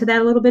respond to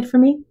that a little bit for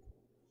me?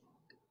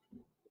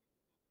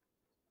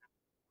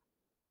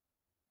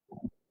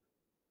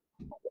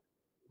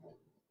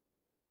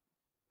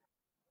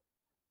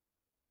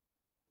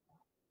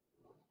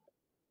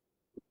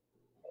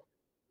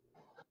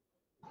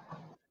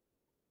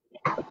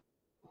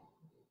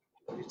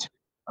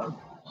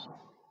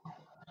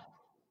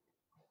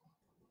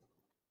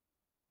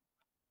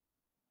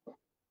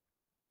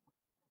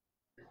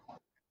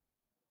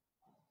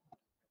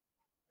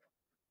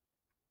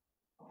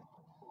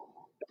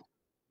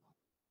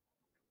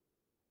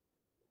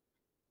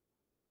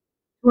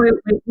 Tori,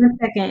 wait 1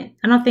 second.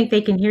 I don't think they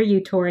can hear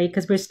you, Tori,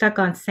 because we're stuck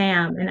on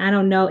Sam. And I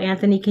don't know,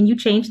 Anthony, can you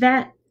change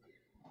that?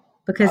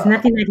 Because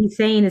nothing that he's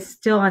saying is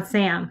still on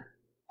Sam.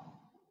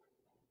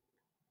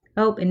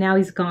 Oh, and now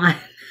he's gone.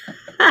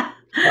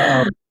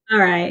 All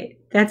right,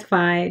 that's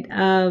fine.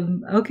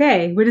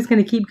 Okay, we're just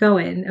going to keep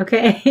going.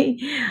 Okay.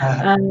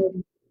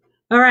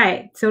 All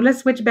right, so let's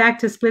switch back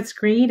to split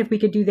screen if we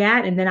could do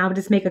that. And then I'll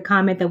just make a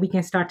comment that we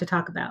can start to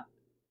talk about.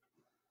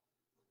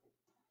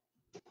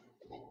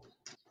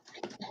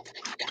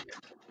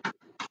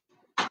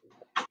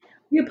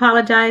 We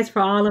apologize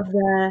for all of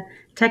the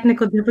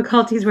technical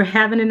difficulties we're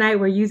having tonight.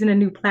 We're using a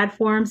new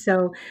platform,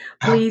 so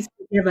please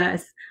forgive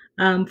us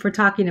for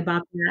talking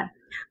about that.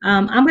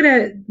 I'm going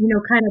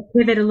to, kind of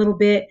pivot a little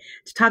bit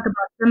to talk about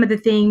some of the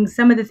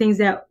things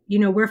that,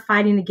 we're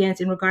fighting against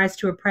in regards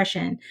to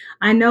oppression.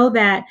 I know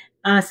that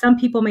some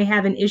people may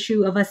have an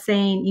issue of us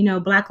saying,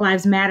 Black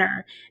Lives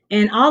Matter,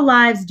 and all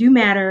lives do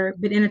matter,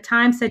 but in a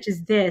time such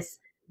as this,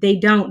 they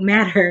don't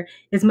matter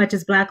as much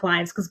as Black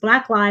lives, because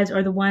Black lives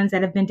are the ones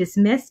that have been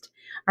dismissed.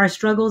 Our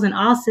struggles in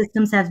all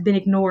systems have been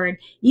ignored.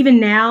 Even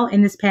now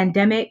in this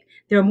pandemic,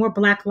 there are more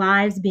Black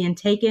lives being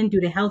taken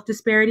due to health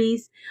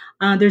disparities.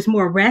 There's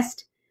more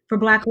arrest for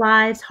Black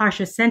lives,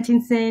 harsher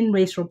sentencing,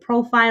 racial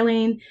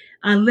profiling,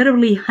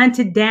 literally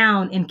hunted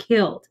down and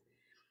killed.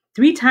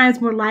 3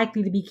 times more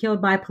likely to be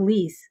killed by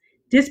police,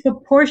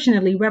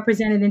 disproportionately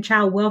represented in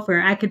child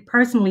welfare. I could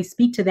personally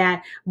speak to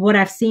that, what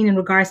I've seen in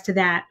regards to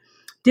that.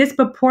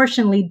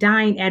 Disproportionately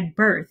dying at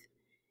birth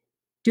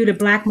due to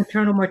Black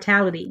maternal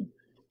mortality.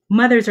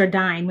 Mothers are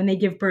dying when they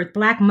give birth.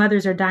 Black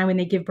mothers are dying when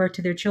they give birth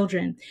to their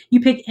children. You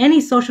pick any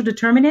social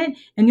determinant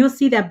and you'll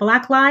see that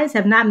Black lives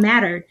have not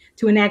mattered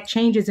to enact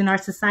changes in our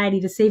society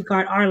to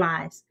safeguard our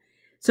lives.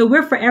 So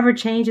we're forever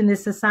changing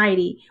this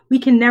society. We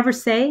can never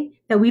say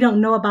that we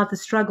don't know about the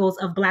struggles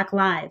of Black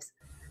lives.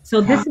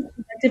 So this is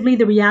effectively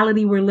the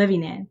reality we're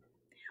living in.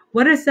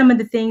 What are some of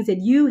the things that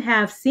you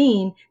have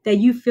seen that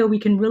you feel we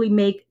can really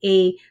make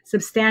a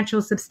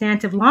substantial,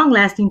 substantive,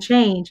 long-lasting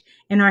change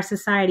in our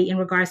society in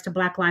regards to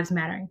Black Lives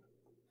Mattering?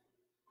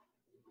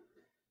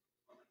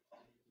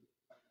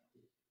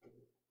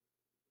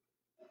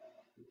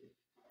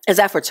 Is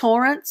that for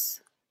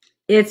Torrance?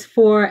 It's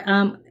for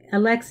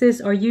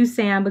Alexis or you,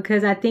 Sam,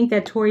 because I think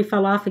that Tori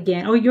fell off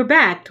again. Oh, you're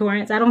back,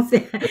 Torrance. I don't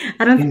see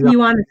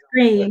you on the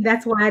screen.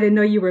 That's why I didn't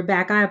know you were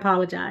back. I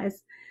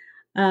apologize.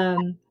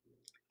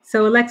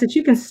 So Alexis,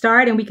 you can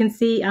start and we can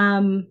see,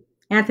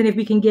 Anthony, if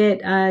we can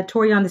get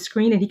Tori on the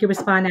screen and he can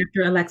respond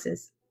after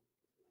Alexis.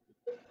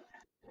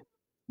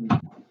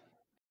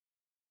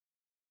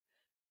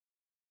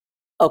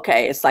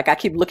 Okay, it's like I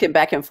keep looking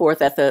back and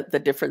forth at the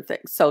different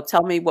things. So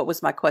tell me, what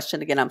was my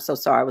question again? I'm so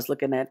sorry. I was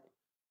looking at.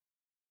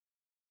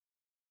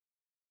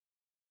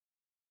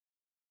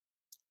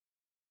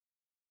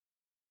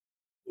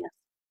 Yeah,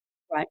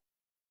 right.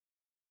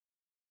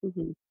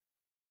 Hmm.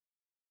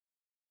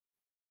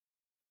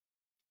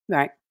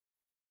 Right.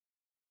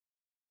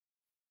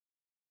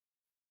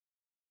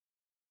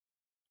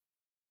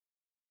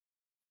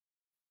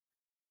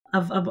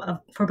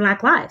 For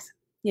Black lives.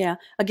 Yeah.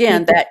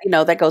 Again, that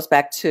that goes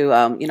back to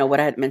what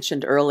I had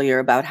mentioned earlier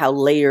about how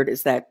layered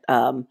is that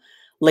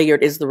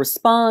layered is the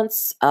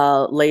response,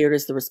 layered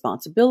is the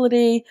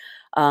responsibility,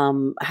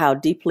 how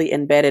deeply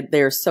embedded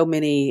there are so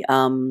many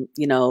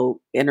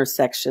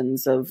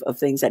intersections of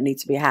things that need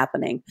to be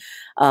happening.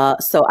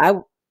 So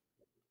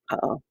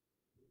uh-oh.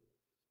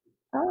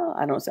 Oh,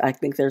 I don't. I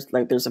think there's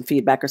some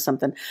feedback or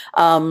something.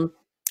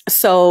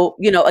 So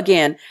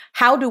again,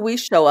 how do we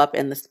show up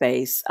in the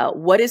space?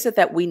 What is it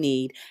that we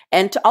need?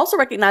 And to also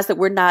recognize that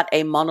we're not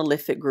a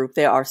monolithic group.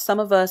 There are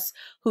some of us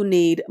who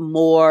need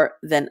more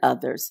than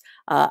others.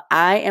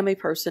 I am a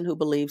person who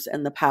believes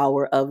in the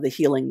power of the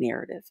healing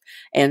narrative,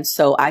 and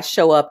so I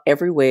show up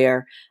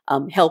everywhere,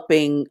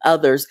 helping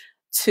others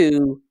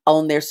to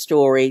own their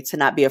story, to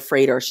not be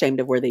afraid or ashamed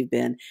of where they've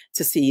been,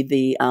 to see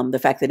the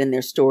fact that in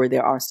their story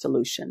there are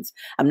solutions.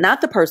 I'm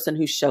not the person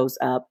who shows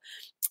up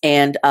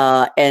and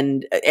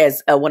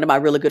as one of my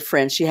really good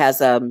friends, she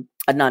has a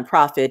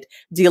nonprofit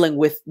dealing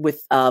with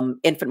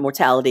infant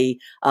mortality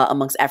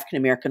amongst African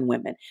American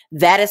women.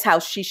 That is how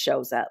she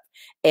shows up.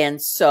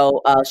 And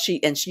so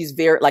she's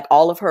very, like,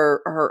 all of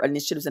her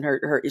initiatives and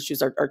her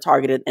issues are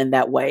targeted in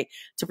that way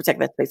to protect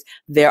that space.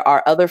 There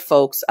are other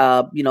folks,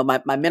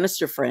 my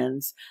minister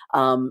friends,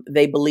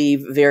 they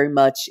believe very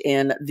much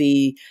in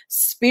the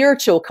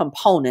spiritual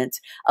component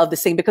of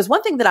this thing. Because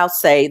one thing that I'll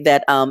say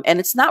that, and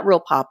it's not real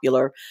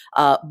popular,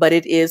 but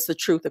it is the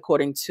truth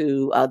according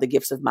to the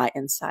gifts of my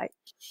insight.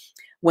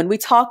 When we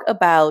talk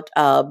about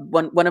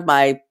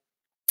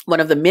one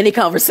of the many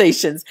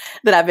conversations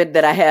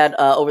that I had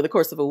over the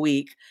course of a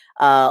week,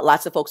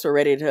 lots of folks were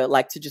ready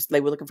to they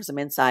were looking for some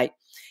insight,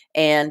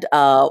 and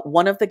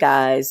one of the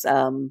guys,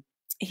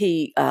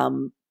 he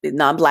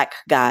non-Black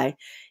guy,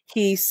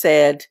 he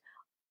said,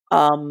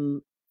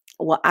 "Well,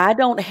 I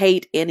don't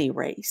hate any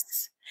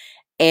race,"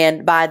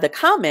 and by the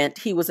comment,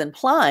 he was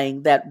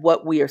implying that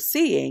what we are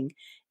seeing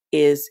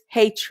is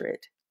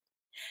hatred.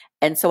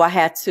 And so I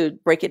had to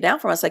break it down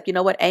for us. Like, you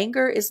know what?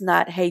 Anger is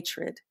not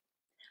hatred.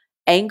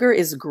 Anger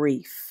is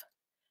grief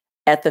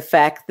at the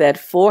fact that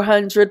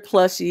 400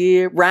 plus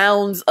year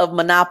rounds of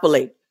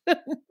Monopoly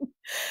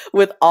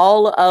with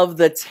all of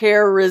the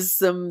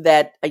terrorism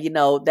that,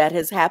 that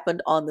has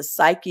happened on the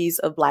psyches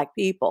of Black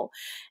people,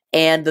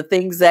 and the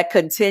things that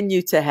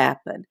continue to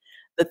happen,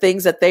 the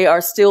things that they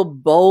are still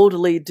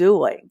boldly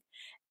doing.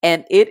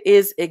 And it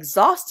is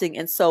exhausting.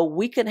 And so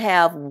we can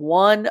have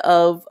one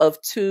of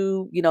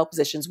two,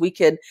 positions. We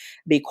can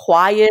be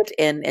quiet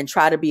and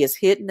try to be as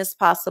hidden as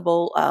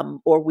possible.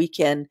 Or we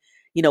can,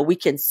 we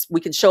can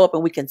show up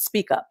and we can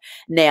speak up.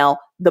 Now,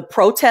 the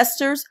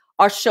protesters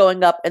are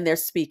showing up and they're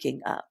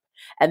speaking up.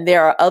 And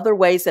there are other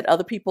ways that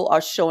other people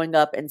are showing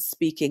up and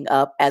speaking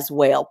up as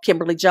well.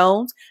 Kimberly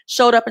Jones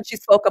showed up and she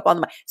spoke up on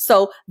the mic.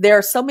 So there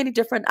are so many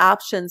different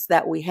options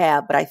that we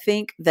have. But I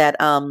think that,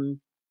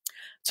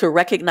 to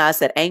recognize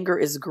that anger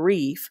is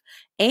grief,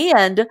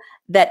 and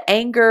that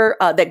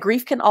that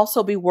grief can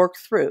also be worked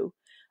through.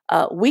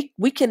 We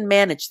can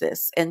manage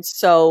this. And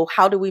so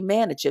how do we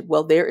manage it?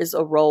 Well, there is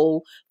a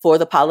role for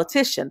the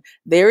politician.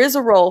 There is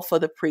a role for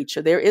the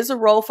preacher. There is a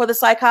role for the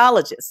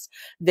psychologist.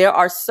 There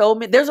are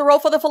there's a role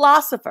for the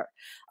philosopher.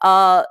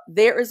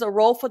 There is a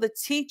role for the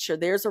teacher.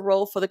 There's a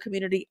role for the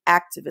community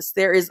activist.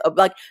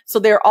 So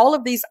there are all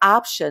of these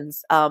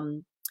options,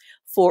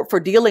 for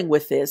dealing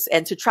with this,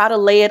 and to try to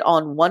lay it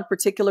on one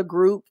particular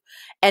group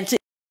and to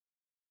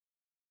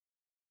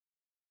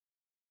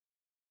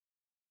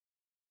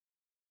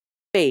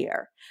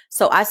fair.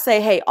 So I say,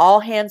 hey, all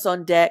hands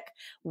on deck.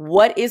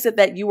 What is it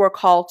that you are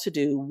called to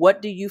do?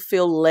 What do you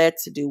feel led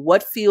to do?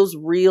 What feels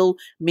real,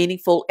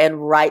 meaningful,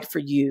 and right for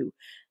you?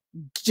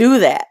 Do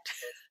that.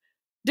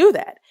 Do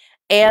that.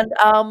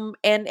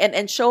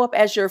 And show up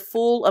as your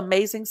full,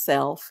 amazing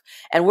self.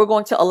 And we're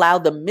going to allow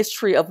the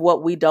mystery of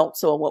what we don't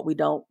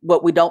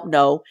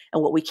know,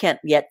 and what we can't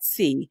yet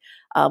see.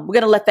 We're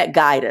going to let that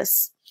guide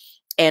us.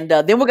 And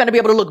then we're going to be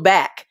able to look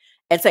back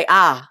and say,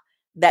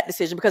 that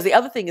decision. Because the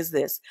other thing is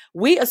this: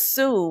 we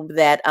assume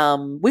that,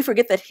 we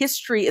forget that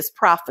history is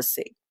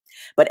prophecy.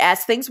 But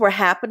as things were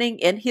happening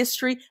in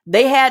history,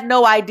 they had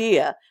no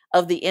idea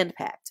of the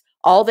impact.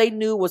 All they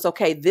knew was,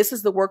 okay, this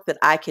is the work that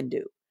I can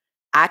do.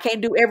 I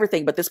can't do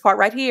everything, but this part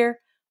right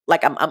here,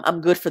 Like I'm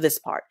good for this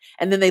part.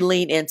 And then they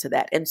lean into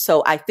that. And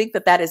so I think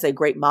that that is a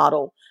great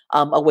model,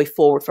 a way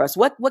forward for us.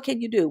 What can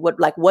you do?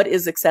 What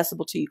is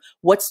accessible to you?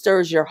 What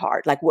stirs your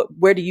heart? Like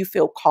where do you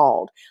feel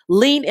called?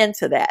 Lean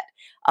into that.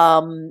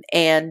 And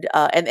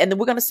then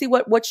we're going to see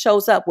what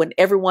shows up when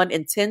everyone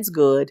intends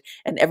good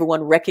and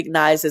everyone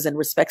recognizes and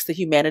respects the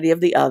humanity of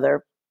the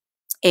other.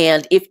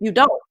 And if you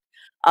don't,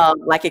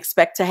 like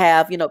expect to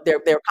have, there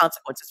are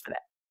consequences for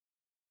that.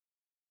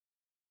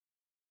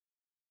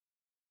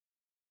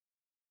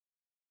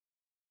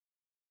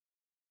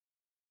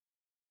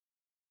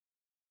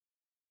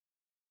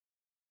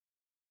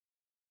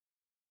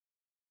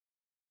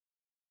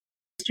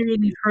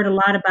 We've heard a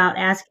lot about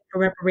asking for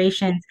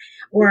reparations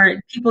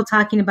or people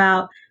talking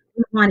about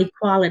we want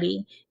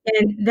equality.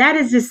 And that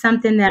is just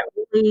something that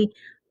really,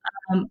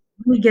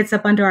 really gets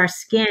up under our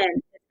skin.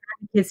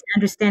 Advocates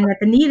understand that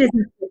the need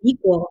isn't for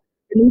equal,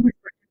 the need is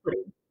for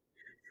equity.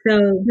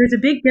 So there's a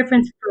big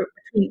difference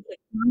between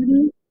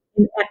equality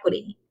and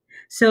equity.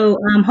 So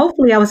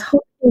hopefully I was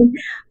hoping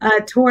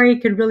Tori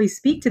could really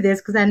speak to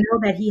this, because I know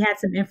that he had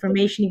some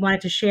information he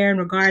wanted to share in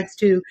regards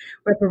to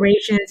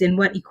reparations and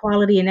what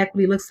equality and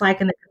equity looks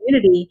like in the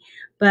community.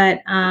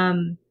 But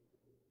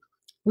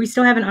we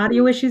still having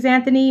audio issues,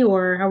 Anthony,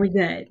 or are we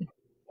good?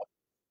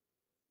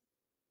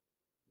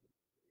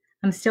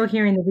 I'm still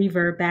hearing the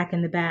reverb back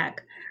in the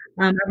back.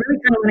 I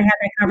really kind of want to have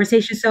that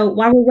conversation. So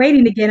while we're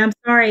waiting again, I'm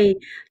sorry,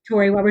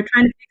 Tori, while we're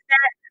trying to fix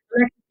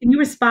that, can you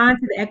respond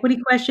to the equity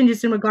question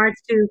just in regards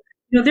to,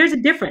 there's a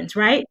difference,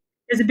 right?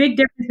 There's a big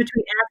difference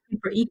between asking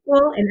for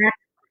equal and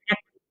asking for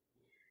equity.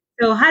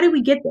 So how do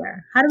we get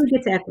there? How do we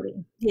get to equity?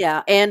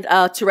 Yeah, and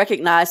to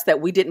recognize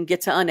that we didn't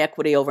get to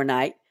unequity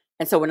overnight,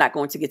 and so we're not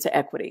going to get to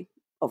equity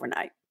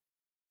overnight.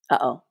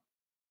 Uh-oh.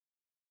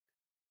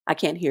 I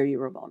can't hear you,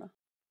 Ramona.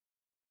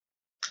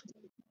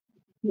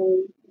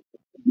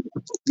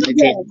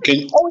 Okay.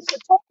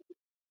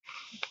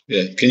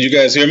 Can you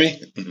guys hear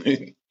me?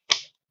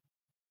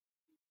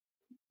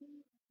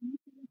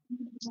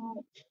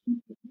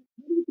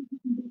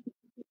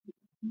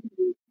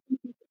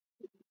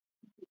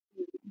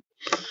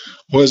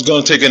 Well, it's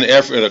going to take an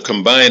effort, a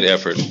combined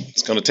effort.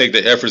 It's going to take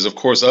the efforts, of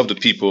course, of the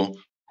people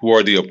who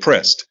are the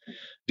oppressed.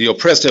 The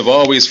oppressed have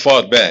always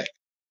fought back.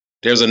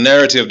 There's a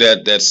narrative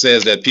that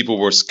says that people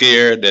were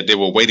scared, that they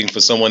were waiting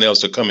for someone else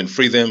to come and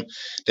free them.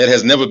 That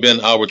has never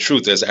been our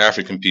truth as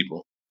African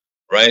people,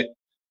 right?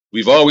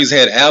 We've always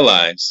had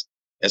allies.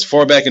 As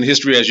far back in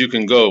history as you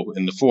can go,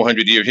 in the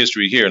 400-year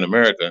history here in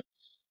America,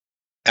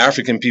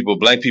 African people,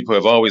 black people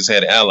have always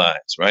had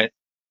allies, right?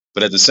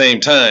 But at the same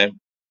time,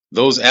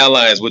 those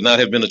allies would not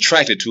have been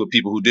attracted to a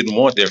people who didn't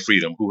want their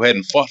freedom, who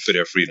hadn't fought for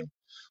their freedom.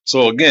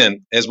 So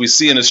again, as we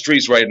see in the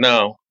streets right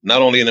now,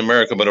 not only in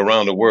America, but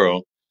around the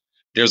world,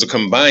 there's a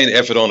combined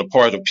effort on the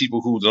part of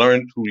people who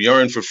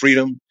yearn for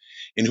freedom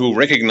and who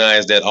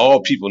recognize that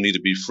all people need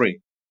to be free.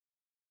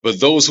 But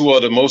those who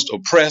are the most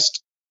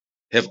oppressed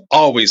have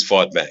always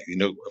fought back.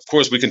 Of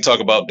course, we can talk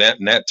about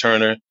Nat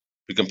Turner.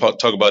 We can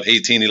talk about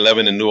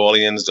 1811 in New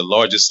Orleans, the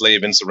largest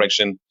slave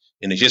insurrection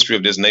in the history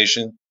of this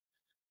nation.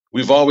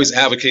 We've always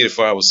advocated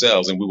for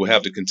ourselves, and we will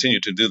have to continue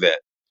to do that.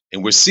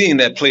 And we're seeing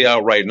that play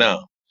out right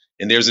now.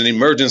 And there's an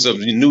emergence of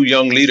new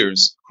young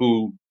leaders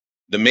who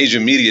the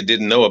major media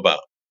didn't know about,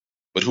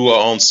 but who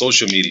are on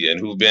social media and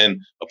who've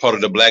been a part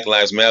of the Black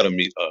Lives Matter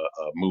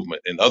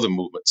movement and other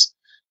movements.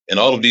 And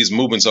all of these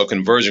movements are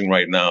converging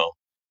right now,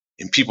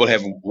 and people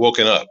have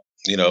woken up.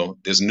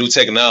 There's new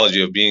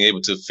technology of being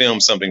able to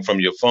film something from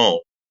your phone.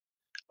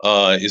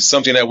 Is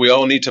something that we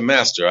all need to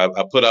master. I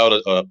put out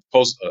a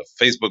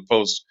Facebook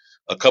post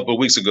a couple of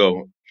weeks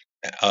ago,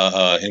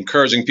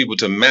 encouraging people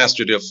to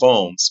master their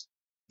phones,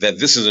 that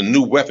this is a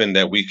new weapon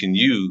that we can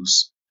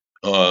use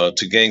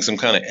to gain some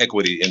kind of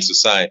equity in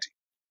society.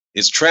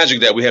 It's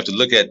tragic that we have to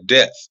look at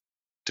death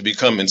to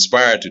become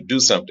inspired to do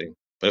something.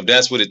 But if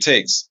that's what it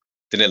takes,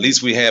 then at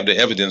least we have the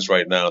evidence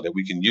right now that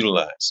we can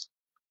utilize.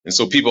 And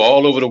so people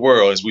all over the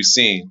world, as we've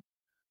seen,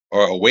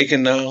 are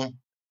awakened now.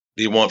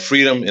 They want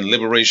freedom and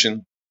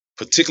liberation,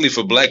 particularly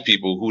for Black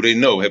people who they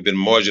know have been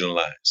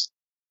marginalized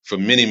for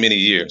many, many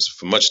years,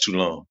 for much too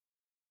long.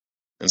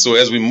 And so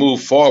as we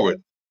move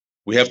forward,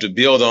 we have to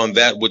build on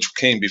that which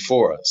came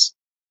before us.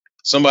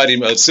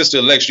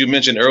 Sister Lex, you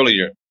mentioned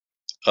earlier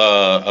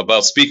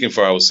about speaking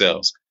for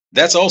ourselves.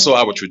 That's also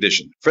our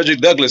tradition. Frederick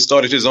Douglass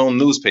started his own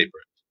newspaper.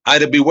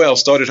 Ida B.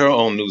 Wells started her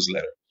own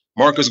newsletter.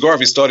 Marcus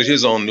Garvey started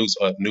his own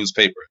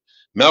newspaper.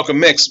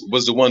 Malcolm X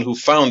was the one who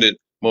founded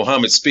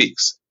Mohammed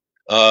Speaks.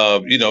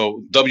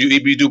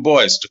 W.E.B. Du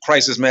Bois, the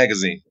Crisis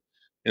magazine.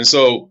 And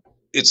so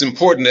it's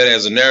important that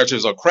as the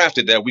narratives are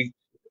crafted, that we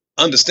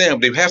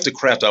understand they have to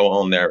craft our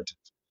own narrative.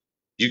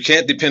 You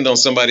can't depend on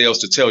somebody else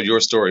to tell your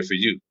story for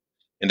you.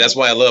 And that's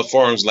why I love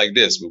forums like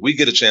this, where we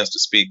get a chance to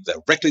speak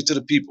directly to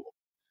the people.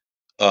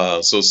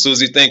 So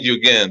Susie, thank you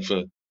again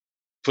for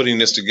putting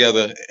this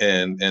together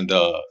and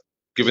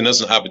giving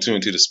us an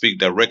opportunity to speak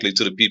directly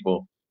to the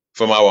people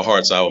from our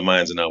hearts, our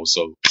minds, and our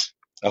souls.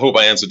 I hope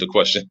I answered the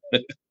question.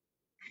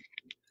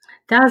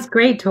 That was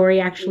great, Tori.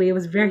 Actually, it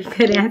was a very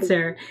good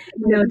answer.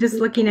 Just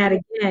looking at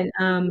again,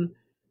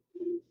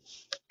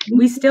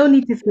 we still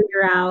need to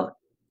figure out,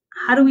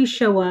 how do we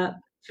show up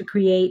to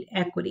create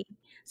equity?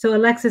 So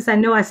Alexis, I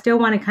know I still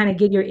want to kind of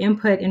get your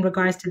input in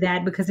regards to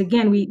that, because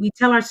again, we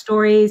tell our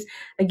stories.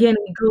 Again,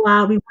 we go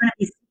out, we want to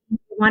be seen,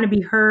 we want to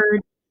be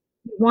heard.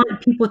 We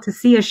want people to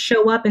see us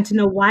show up and to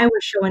know why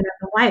we're showing up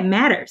and why it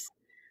matters.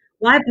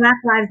 Why Black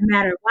Lives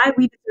Matter, why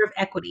we deserve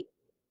equity,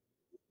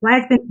 why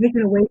it's been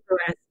taken away from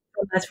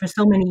us for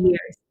so many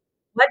years.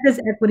 What does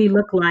equity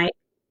look like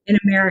in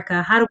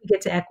America? How do we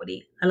get to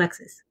equity,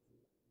 Alexis?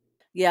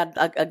 Yeah,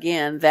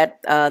 again,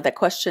 that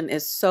question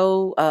is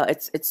so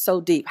it's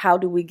so deep. How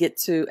do we get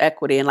to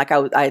equity? And like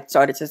I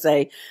started to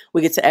say,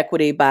 we get to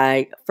equity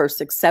by first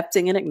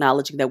accepting and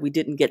acknowledging that we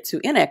didn't get to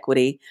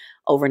inequity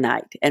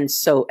overnight. And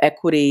so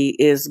equity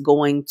is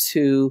going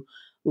to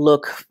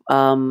look,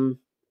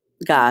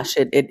 gosh,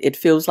 it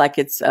feels like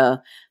it's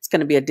going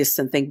to be a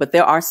distant thing, but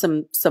there are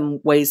some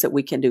ways that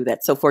we can do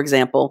that. So, for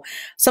example,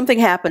 something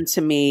happened to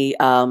me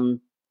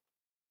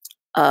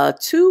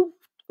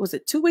was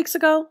it 2 weeks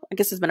ago? I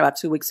guess it's been about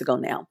 2 weeks ago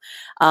now.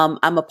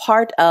 I'm a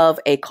part of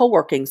a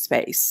co-working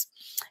space,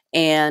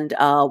 and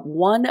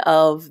one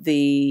of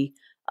the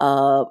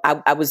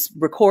I was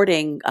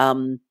recording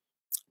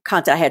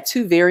content. I had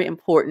two very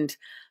important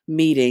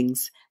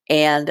meetings,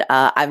 and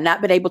I've not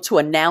been able to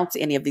announce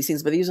any of these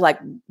things, but these are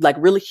like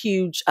really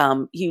huge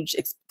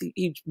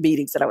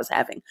meetings that I was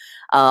having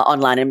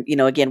online. And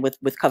again with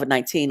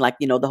COVID-19,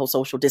 the whole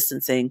social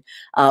distancing,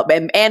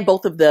 and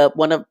both of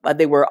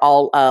they were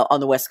all on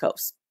the West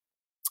Coast.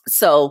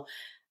 So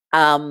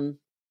I'm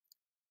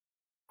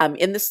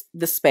in this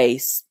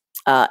space,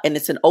 and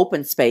it's an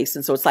open space.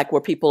 And so it's like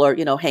where people are,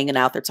 hanging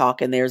out, they're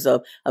talking, there's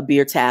a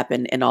beer tap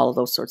and all of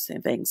those sorts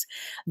of things.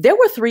 There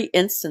were 3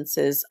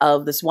 instances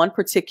of this one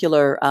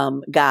particular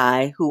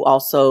guy who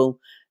also,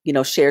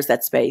 shares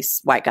that space,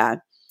 white guy.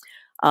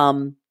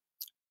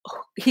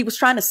 He was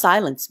trying to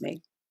silence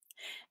me.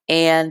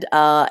 And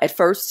at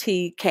first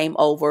he came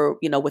over,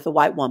 with a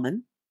white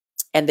woman.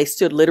 And they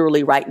stood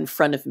literally right in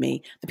front of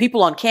me. The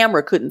people on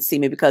camera couldn't see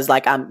me because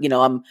but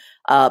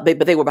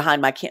they were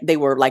behind they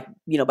were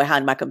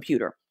behind my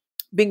computer,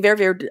 being very,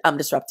 very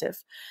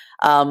disruptive.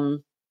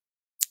 And,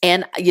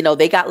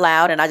 they got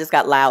loud and I just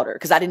got louder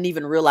because I didn't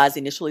even realize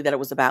initially that it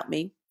was about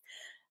me.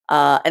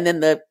 And then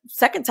the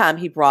second time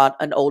he brought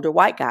an older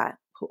white guy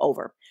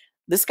over.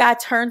 This guy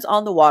turns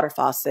on the water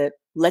faucet,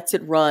 lets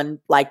it run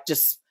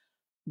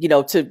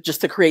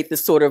to create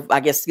this sort of, I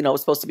guess,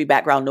 it's supposed to be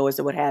background noise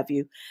or what have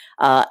you.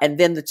 And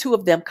then the two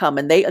of them come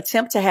and they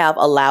attempt to have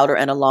a louder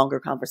and a longer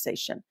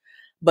conversation.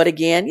 But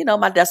again,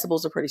 my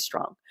decibels are pretty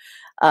strong.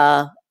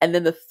 And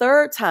then the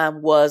third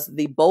time was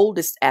the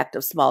boldest act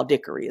of small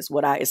dickery is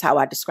how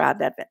I describe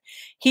that.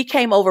 He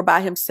came over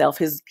by himself.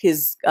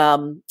 His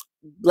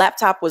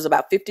laptop was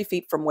about 50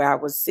 feet from where I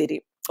was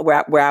sitting,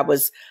 where I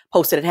was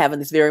posted and having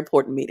this very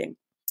important meeting.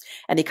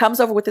 And he comes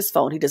over with his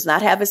phone. He does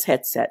not have his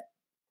headset.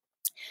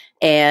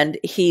 And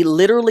he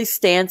literally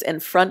stands in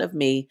front of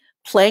me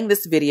playing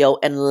this video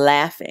and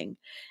laughing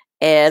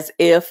as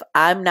if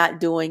I'm not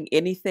doing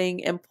anything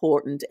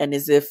important and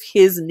as if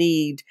his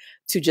need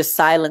to just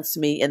silence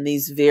me in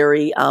these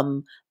very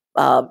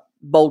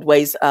bold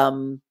ways,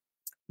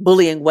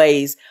 bullying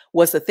ways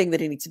was the thing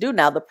that he needs to do.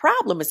 Now, the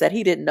problem is that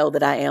he didn't know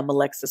that I am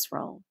Alexis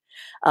Rhone.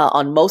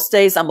 On most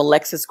days, I'm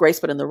Alexis Grace,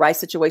 but in the right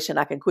situation,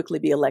 I can quickly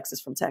be Alexis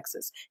from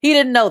Texas. He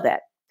didn't know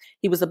that.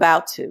 He was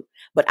about to,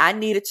 but I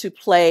needed to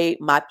play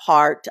my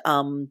part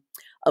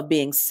of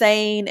being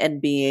sane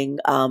and being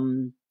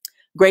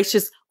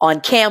gracious on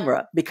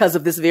camera because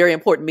of this very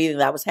important meeting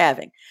that I was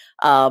having.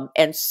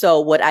 And so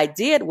what I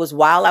did was,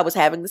 while I was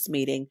having this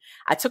meeting,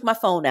 I took my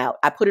phone out,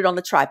 I put it on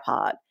the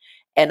tripod,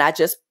 and I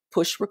just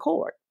pushed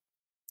record.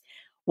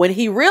 When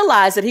he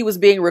realized that he was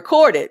being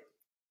recorded,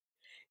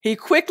 he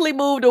quickly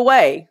moved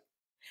away.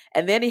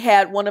 And then he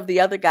had one of the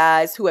other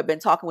guys who had been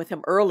talking with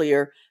him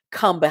earlier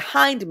come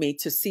behind me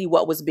to see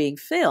what was being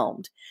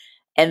filmed.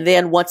 And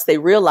then once they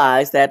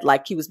realized that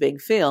he was being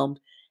filmed,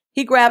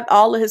 he grabbed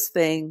all of his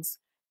things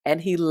and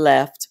he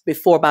left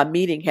before my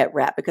meeting had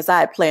wrapped, because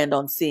I had planned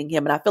on seeing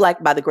him. And I feel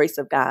like by the grace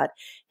of God,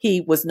 he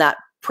was not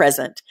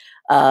present,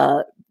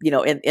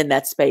 in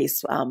that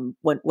space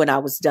when I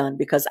was done,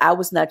 because I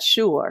was not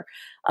sure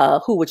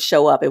who would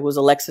show up. It was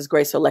Alexis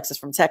Grace or Alexis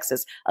from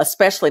Texas,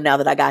 especially now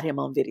that I got him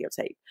on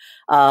videotape.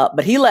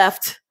 But he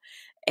left.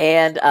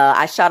 And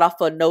I shot off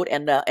a note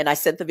and I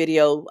sent the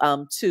video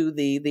to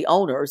the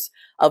owners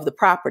of the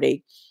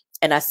property.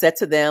 And I said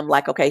to them,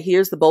 okay,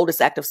 here's the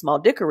boldest act of small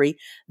dickery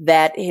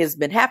that has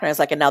been happening. I was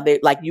and now they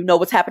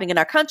what's happening in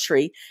our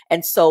country.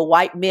 And so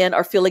white men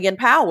are feeling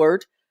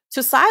empowered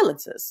to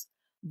silence us.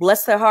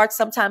 Bless their hearts.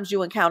 Sometimes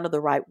you encounter the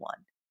right one.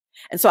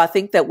 And so I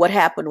think that what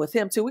happened with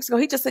him 2 weeks ago,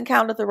 he just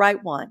encountered the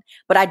right one.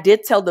 But I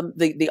did tell them,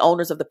 the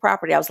owners of the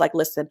property, I was like,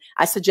 listen,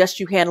 I suggest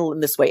you handle it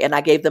in this way. And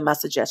I gave them my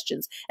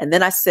suggestions. And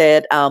then I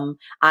said, I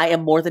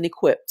am more than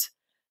equipped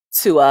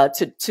to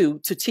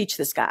teach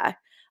this guy.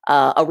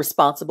 a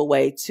responsible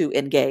way to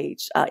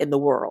engage in the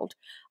world.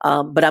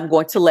 But I'm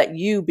going to let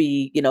you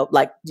be,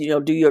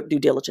 do your due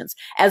diligence.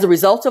 As a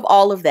result of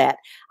all of that,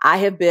 I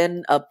have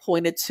been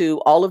appointed to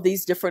all of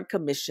these different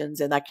commissions.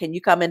 And can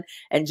you come in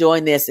and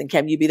join this? And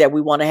can you be there?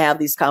 We want to have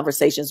these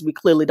conversations. We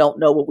clearly don't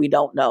know what we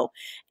don't know.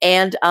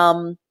 And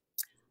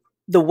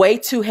the way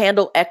to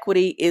handle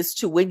equity is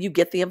to, when you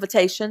get the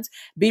invitations,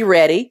 be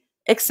ready,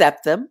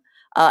 accept them,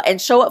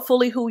 and show up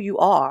fully who you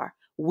are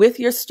with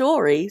your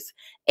stories,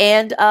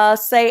 and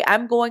say,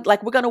 we're going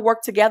to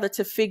work together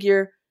to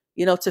figure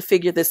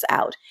this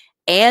out.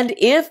 And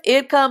if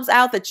it comes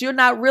out that you're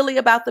not really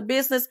about the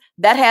business,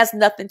 that has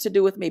nothing to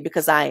do with me,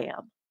 because I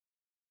am.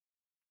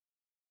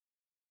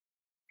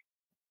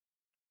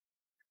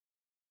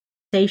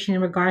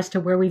 In regards to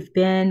where we've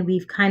been,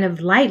 we've kind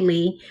of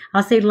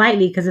I'll say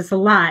lightly because it's a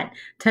lot,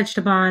 touched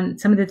upon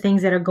some of the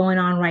things that are going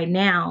on right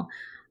now.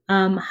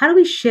 How do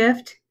we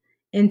shift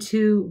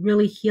into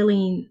really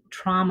healing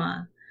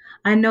trauma?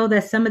 I know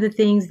that some of the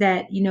things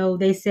that,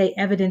 they say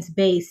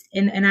evidence-based,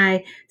 and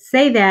I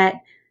say that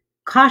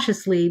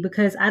cautiously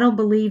because I don't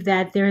believe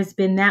that there has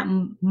been that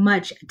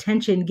much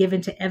attention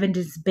given to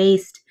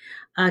evidence-based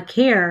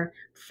care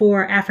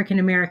for African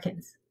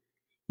Americans.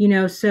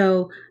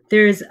 So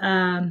there's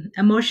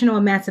emotional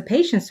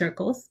emancipation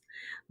circles,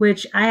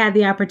 which I had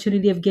the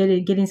opportunity of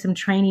getting some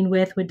training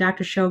with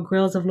Dr. Cheryl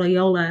Grills of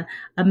Loyola.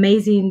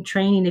 Amazing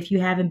training if you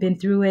haven't been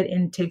through it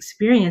and to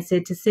experience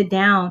it, to sit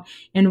down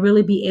and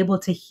really be able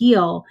to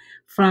heal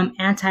from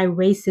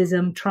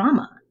anti-racism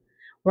trauma.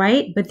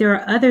 Right? But there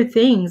are other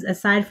things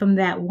aside from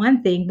that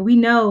one thing, but we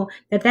know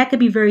that could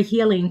be very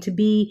healing, to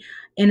be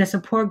in a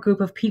support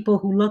group of people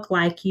who look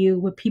like you,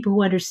 with people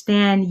who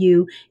understand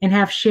you and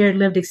have shared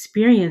lived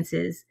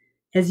experiences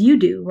as you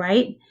do,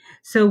 right?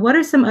 So what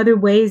are some other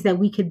ways that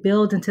we could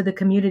build into the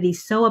community,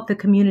 sew up the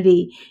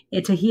community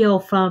to heal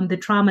from the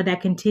trauma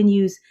that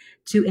continues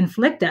to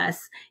inflict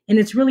us? And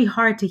it's really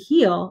hard to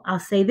heal, I'll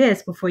say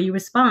this before you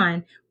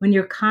respond, when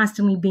you're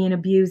constantly being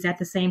abused at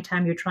the same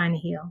time you're trying to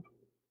heal.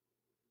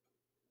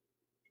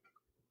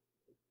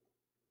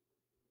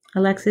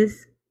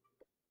 Alexis?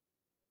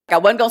 I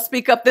wasn't going to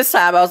speak up this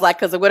time. I was like,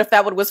 because what if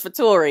that one was for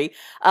Tori?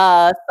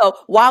 So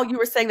while you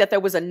were saying that,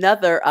 there was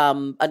another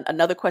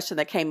question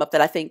that came up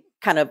that I think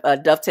kind of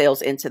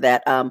dovetails into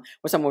that, where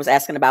someone was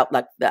asking about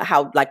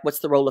what's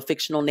the role of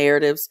fictional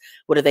narratives?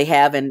 What do they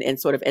have in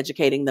sort of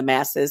educating the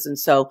masses? And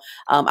so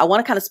I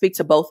want to kind of speak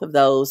to both of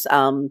those.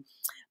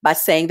 By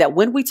saying that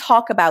when we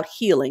talk about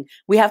healing,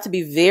 we have to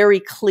be very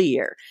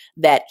clear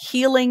that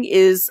healing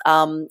is,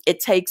 it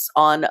takes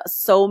on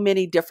so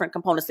many different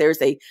components.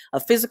 There's a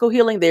physical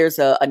healing, there's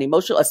an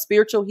emotional, a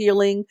spiritual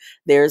healing,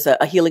 there's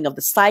a healing of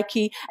the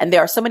psyche. And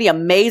there are so many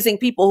amazing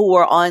people who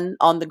are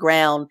on the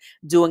ground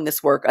doing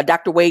this work.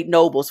 Dr. Wade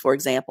Nobles, for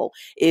example,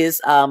 is,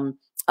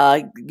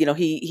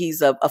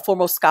 he's a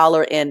foremost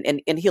scholar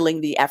in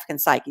healing the African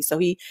psyche. So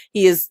he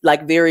is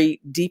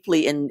very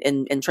deeply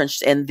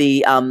entrenched in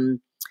the,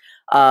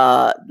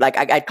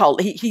 I call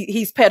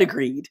he's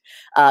pedigreed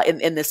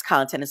in this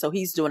content, and so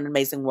he's doing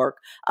amazing work.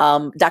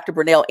 Dr.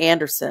 Brunelle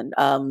Anderson,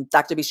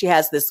 Dr. B, she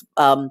has this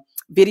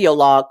video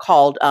log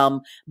called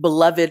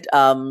Beloved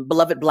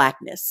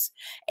Blackness,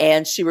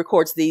 and she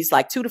records these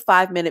 2 to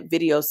 5 minute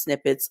video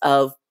snippets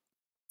of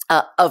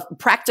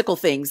practical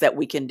things that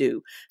we can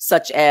do,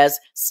 such as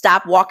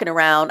stop walking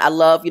around. I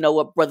love,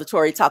 what Brother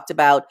Tori talked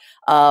about.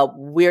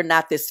 We're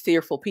not this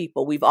fearful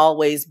people. We've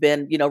always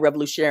been,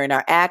 revolutionary in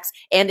our acts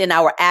and in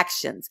our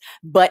actions,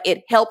 but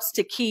it helps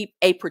to keep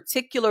a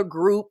particular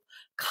group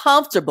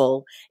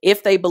comfortable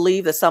if they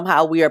believe that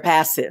somehow we are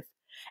passive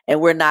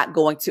and we're not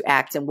going to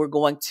act and we're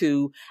going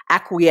to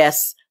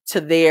acquiesce to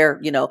their,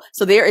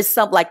 so there is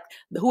some,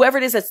 whoever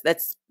it is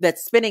that's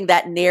spinning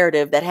that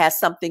narrative that has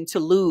something to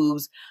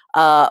lose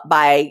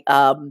by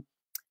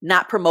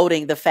not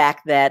promoting the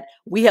fact that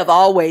we have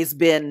always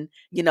been,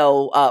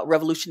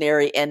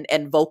 revolutionary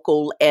and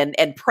vocal and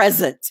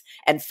present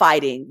and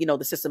fighting,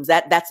 the systems.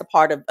 That's a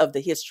part of the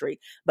history,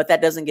 but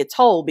that doesn't get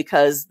told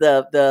because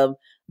the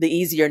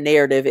easier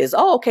narrative is,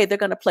 oh, okay, they're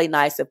going to play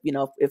nice if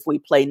we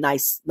play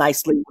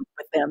nicely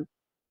with them.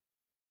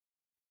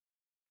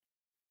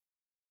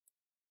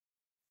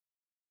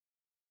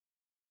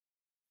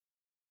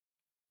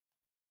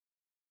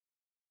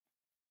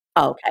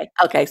 Oh,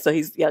 okay. So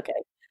he's okay.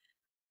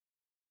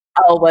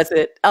 Oh, was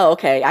it? Oh,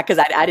 okay. Because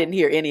I didn't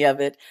hear any of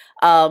it.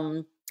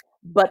 Um,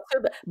 but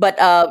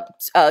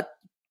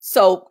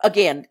so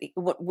again,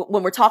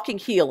 when we're talking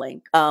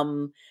healing,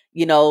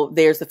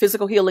 there's the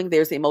physical healing,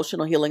 there's the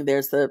emotional healing,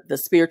 there's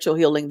the spiritual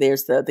healing,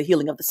 there's the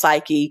healing of the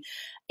psyche,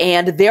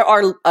 and there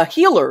are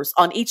healers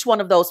on each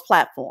one of those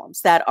platforms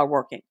that are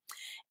working.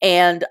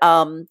 And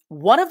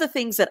one of the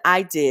things that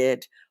I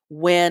did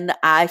when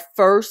I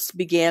first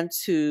began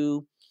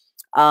to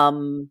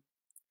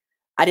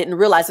I didn't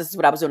realize this is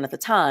what I was doing at the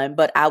time,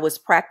 but I was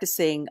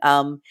practicing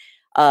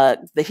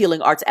the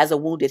healing arts as a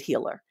wounded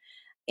healer.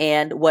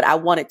 And what I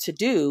wanted to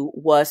do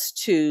was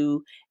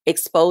to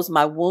expose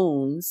my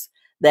wounds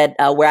that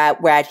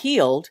where I'd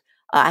healed.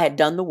 I had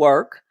done the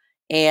work,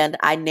 and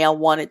I now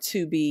wanted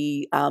to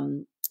be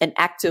an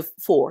active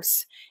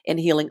force in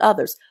healing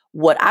others.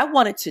 What I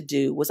wanted to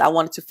do was I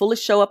wanted to fully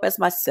show up as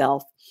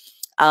myself.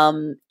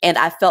 And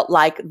I felt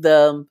like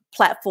the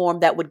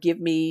platform that would give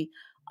me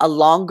a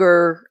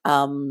longer,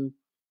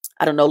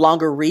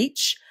 longer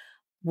reach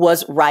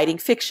was writing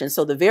fiction.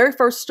 So the very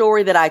first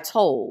story that I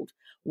told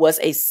was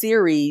a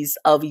series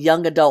of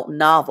young adult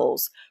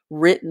novels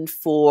written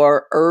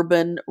for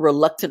urban,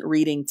 reluctant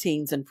reading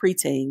teens and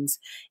preteens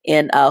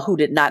who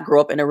did not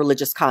grow up in a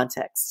religious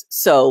context.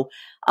 So,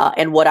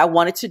 and what I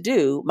wanted to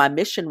do, my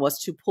mission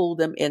was to pull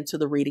them into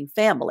the reading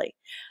family.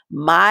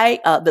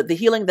 The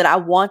healing that I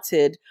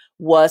wanted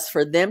was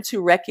for them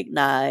to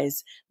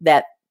recognize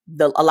that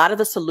a lot of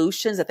the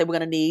solutions that they were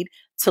going to need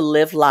to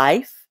live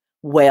life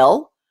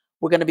well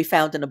were going to be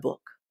found in a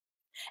book.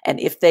 And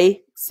if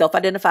they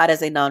self-identified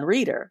as a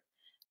non-reader,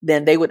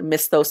 then they would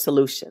miss those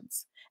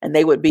solutions and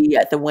they would be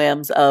at the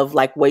whims of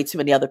like way too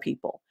many other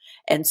people.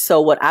 And so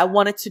what I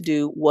wanted to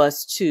do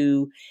was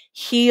to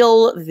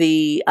heal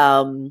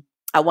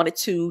I wanted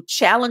to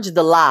challenge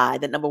the lie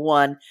that, number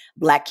one,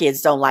 Black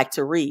kids don't like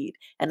to read.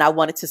 And I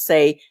wanted to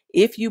say,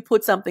 if you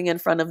put something in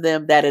front of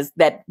them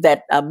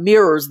that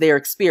mirrors their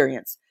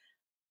experience,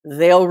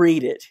 they'll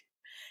read it.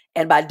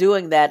 And by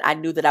doing that, I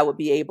knew that I would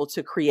be able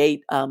to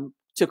create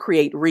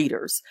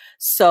readers.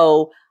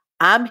 So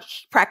I'm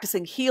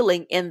practicing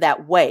healing in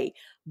that way.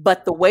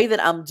 But the way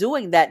that I'm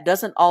doing that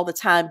doesn't all the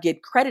time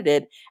get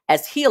credited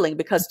as healing,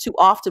 because too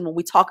often when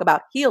we talk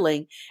about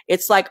healing,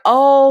 it's like,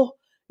 oh,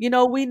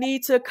 we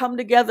need to come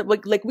together.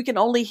 Like we can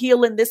only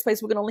heal in this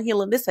place. We can only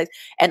heal in this place.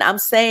 And I'm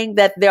saying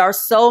that there are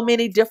so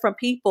many different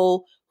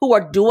people who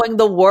are doing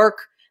the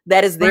work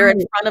that is there in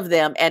front of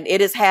them. And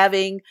it is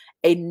having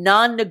a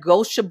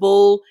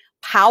non-negotiable,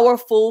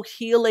 powerful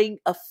healing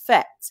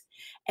effect.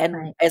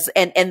 And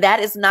and that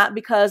is not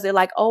because they're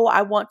like, oh,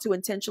 I want to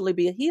intentionally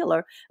be a healer.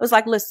 It was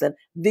like, listen,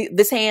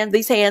 these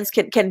hands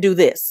can do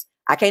this.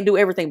 I can't do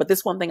everything, but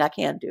this one thing I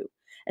can do.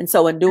 And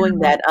so in doing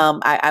that,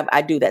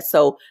 I do that.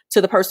 So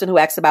to the person who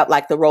asks about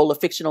like the role of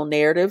fictional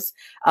narratives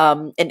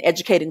in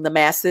educating the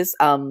masses,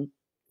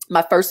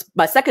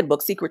 my second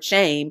book, Secret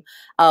Shame,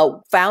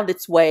 found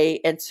its way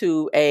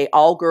into a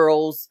all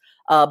girls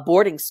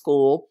boarding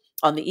school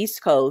on the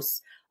East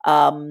Coast.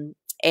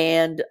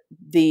 And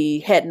the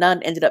head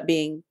nun ended up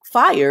being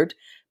fired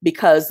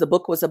because the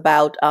book was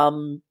about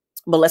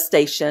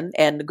molestation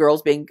and the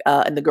girl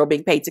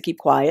being paid to keep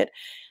quiet.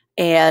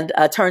 And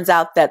turns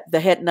out that the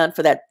head nun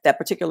for that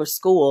particular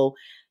school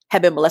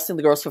had been molesting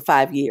the girls for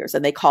 5 years.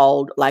 And they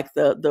called like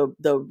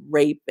the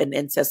rape and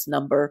incest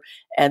number,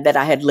 and that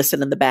I had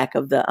listed in the back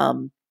of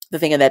the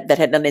thing, and that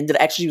head nun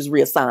actually was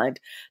reassigned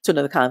to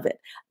another convent.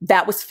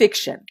 That was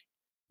fiction.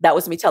 That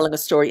was me telling a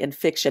story in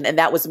fiction. And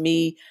that was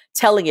me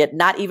telling it,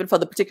 not even for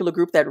the particular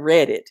group that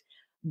read it,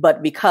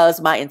 but because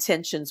my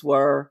intentions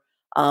were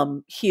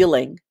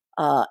healing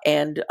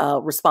and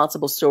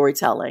responsible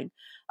storytelling.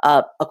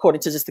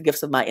 According to just the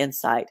gifts of my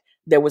insight,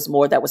 there was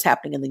more that was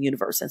happening in the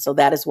universe. And so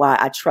that is why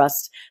I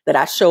trust that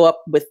I show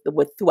up with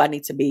who I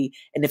need to be.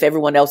 And if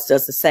everyone else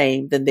does the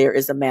same, then there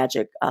is a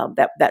magic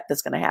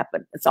that's going to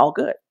happen. It's all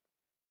good.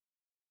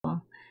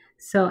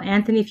 So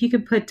Anthony, if you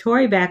could put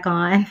Tori back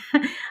on.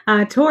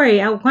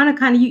 Tori, I want to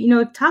kind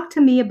of, talk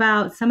to me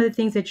about some of the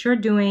things that you're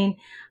doing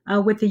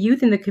with the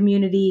youth in the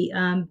community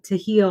to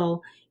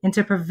heal and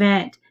to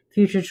prevent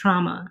future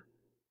trauma.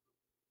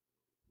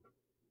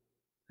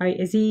 All right,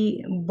 is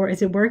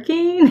it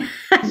working?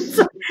 Yes,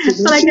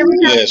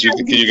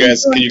 can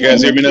you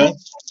guys hear me now?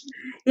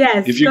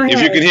 Yes. If you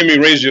can hear me,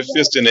 raise your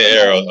fist in the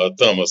air or a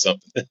thumb or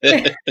something.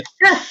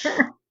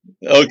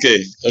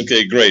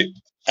 Okay, great.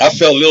 I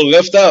felt a little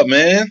left out,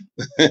 man.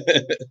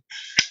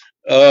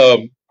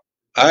 I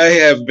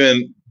have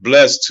been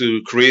blessed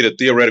to create a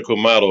theoretical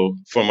model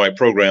for my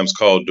programs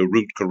called the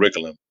Root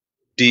Curriculum,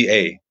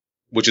 DA,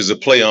 which is a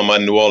play on my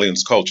New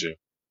Orleans culture.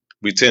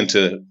 We tend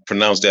to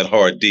pronounce that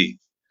hard D.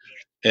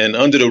 And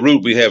under the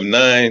root, we have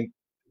 9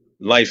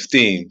 life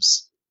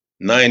themes,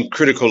 9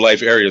 critical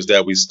life areas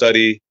that we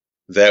study,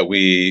 that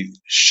we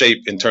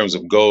shape in terms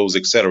of goals,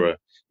 etc.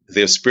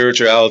 They're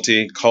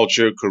spirituality,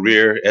 culture,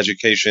 career,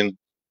 education,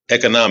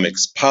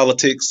 economics,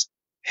 politics,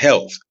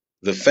 health,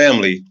 the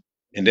family,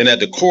 and then at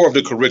the core of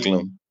the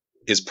curriculum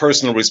is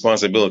personal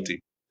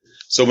responsibility.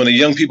 So when the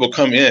young people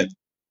come in,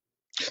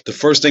 the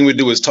first thing we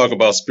do is talk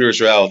about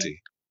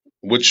spirituality,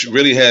 which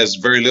really has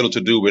very little to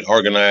do with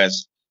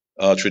organized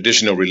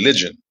traditional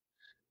religion,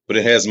 but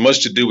it has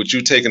much to do with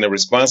you taking a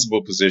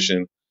responsible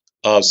position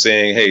of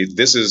saying, hey,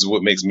 this is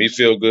what makes me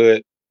feel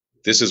good.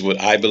 This is what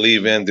I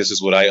believe in. This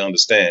is what I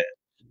understand.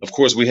 Of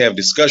course, we have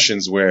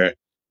discussions where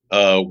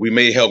we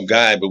may help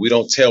guide, but we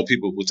don't tell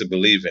people what to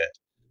believe in.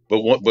 But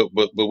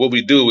what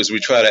we do is we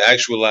try to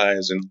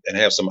actualize and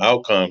have some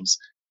outcomes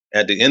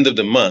at the end of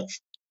the month,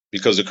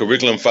 because the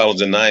curriculum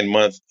follows a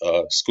 9-month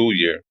school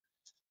year.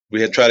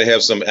 We try to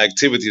have some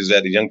activities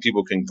that the young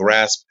people can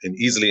grasp and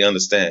easily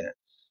understand.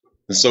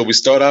 And so we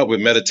start out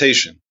with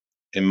meditation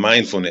and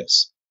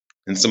mindfulness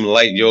and some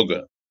light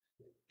yoga.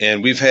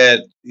 And we've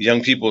had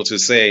young people to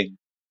say,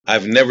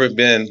 I've never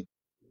been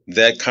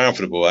that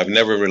comfortable. I've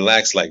never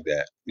relaxed like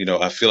that. You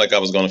know, I feel like I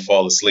was going to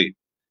fall asleep.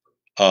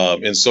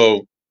 And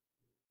so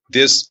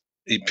this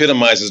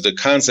epitomizes the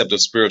concept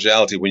of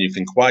spirituality when you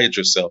can quiet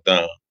yourself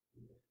down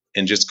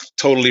and just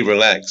totally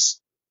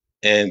relax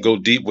and go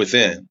deep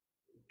within.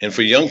 And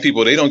for young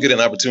people, they don't get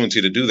an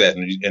opportunity to do that.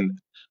 And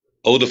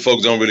older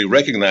folks don't really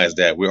recognize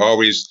that. We're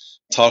always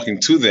talking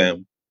to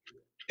them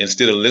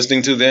instead of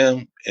listening to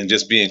them and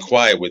just being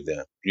quiet with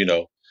them, you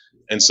know.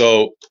 And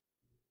so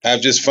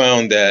I've just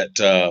found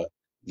that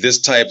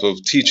this type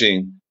of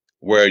teaching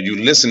where you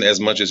listen as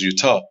much as you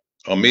talk,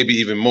 or maybe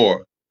even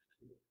more,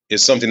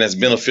 is something that's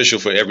beneficial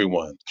for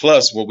everyone.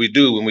 Plus, what we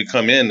do when we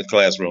come in the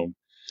classroom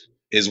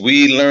is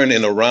we learn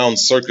in a round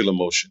circular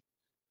motion.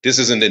 This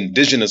is an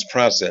indigenous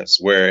process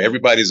where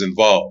everybody's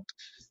involved.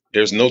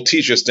 There's no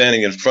teacher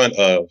standing in front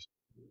of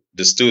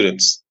the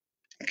students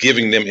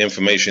giving them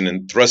information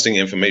and thrusting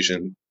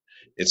information.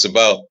 It's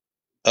about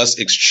us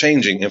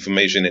exchanging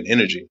information and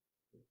energy.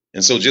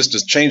 And so just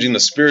as changing the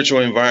spiritual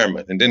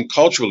environment. And then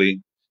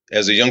culturally,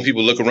 as the young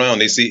people look around,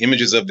 they see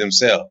images of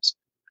themselves.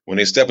 When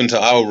they step into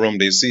our room,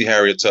 they see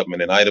Harriet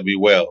Tubman and Ida B.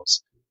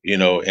 Wells, you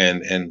know,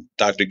 and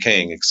Dr.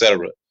 King,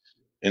 etc.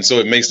 And so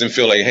it makes them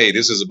feel like, hey,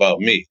 this is about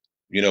me.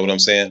 You know what I'm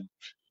saying?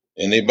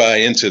 And they buy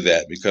into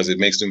that because it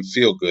makes them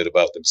feel good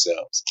about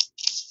themselves.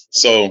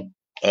 So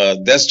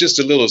that's just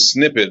a little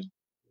snippet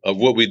of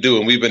what we do.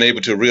 And we've been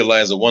able to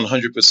realize a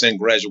 100%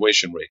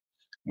 graduation rate.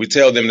 We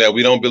tell them that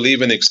we don't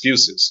believe in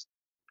excuses.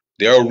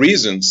 There are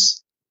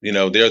reasons, you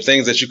know, there are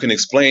things that you can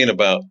explain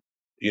about,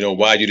 you know,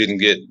 why you didn't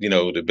get, you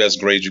know, the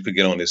best grade you could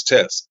get on this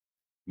test.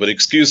 But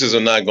excuses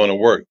are not going to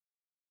work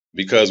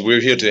because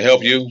we're here to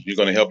help you. You're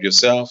going to help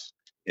yourself.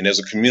 And as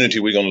a community,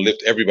 we're going to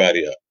lift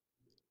everybody up.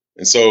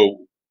 And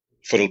so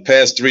for the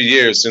past 3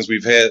 years, since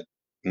we've had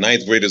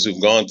ninth graders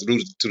who've gone through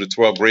to the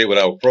 12th grade with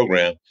our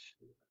program,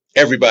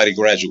 everybody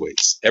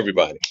graduates,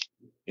 everybody,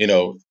 you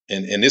know,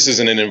 and this is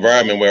in an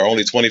environment where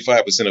only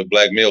 25% of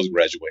black males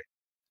graduate.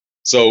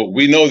 So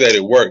we know that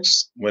it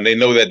works when they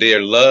know that they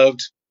are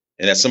loved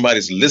and that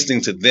somebody's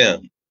listening to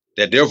them,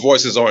 that their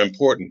voices are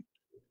important.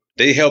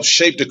 They help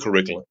shape the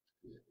curriculum.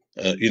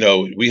 You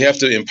know, we have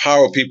to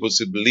empower people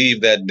to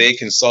believe that they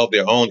can solve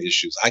their own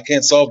issues. I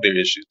can't solve their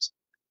issues.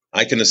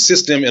 I can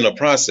assist them in a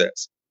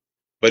process,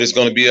 but it's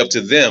going to be up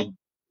to them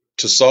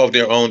to solve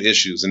their own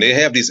issues. And they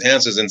have these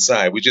answers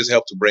inside. We just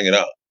help to bring it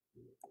out.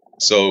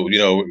 So, you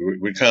know,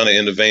 we're kind of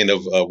in the vein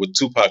of what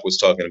Tupac was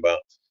talking about,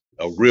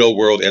 a real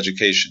world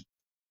education.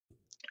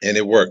 And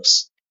it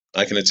works.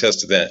 I can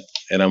attest to that.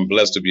 And I'm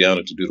blessed to be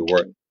honored to do the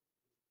work.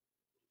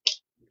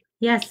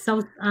 Yes.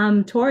 So,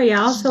 Tori,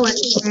 I also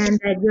understand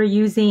that you're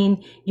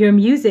using your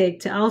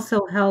music to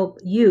also help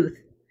youth.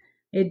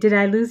 Did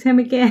I lose him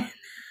again?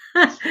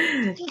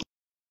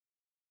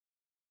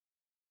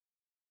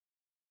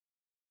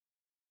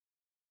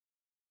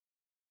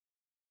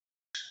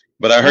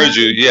 But I heard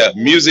you. Yeah,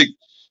 music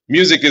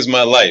is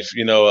my life.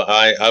 You know,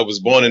 I was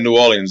born in New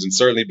Orleans, and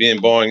certainly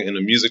being born in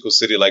a musical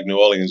city like New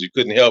Orleans, you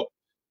couldn't help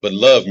but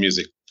love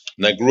music.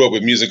 And I grew up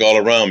with music all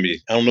around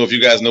me. I don't know if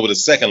you guys know what the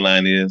second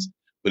line is,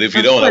 but if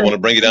you don't, I want to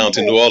bring you down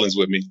to New Orleans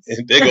with me.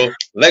 There you go.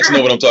 Lex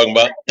know what I'm talking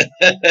about.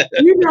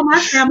 You know my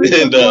family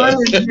from New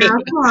Orleans now.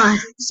 Come on.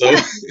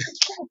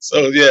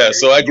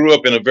 So I grew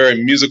up in a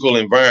very musical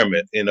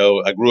environment. You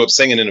know, I grew up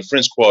singing in the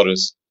French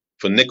quarters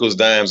for nickels,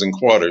 dimes, and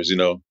quarters. You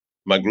know,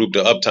 my group,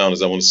 the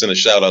Uptowners. I want to send a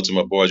shout out to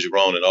my boy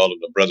Jerome and all of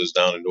the brothers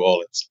down in New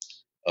Orleans.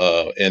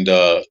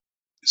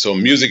 So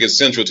music is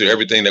central to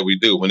everything that we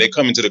do. When they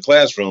come into the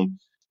classroom,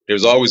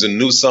 there's always a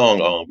new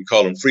song on. We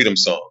call them freedom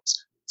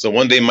songs. So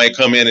one day might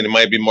come in and it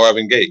might be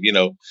Marvin Gaye, you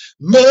know,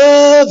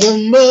 mother,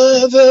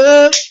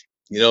 mother,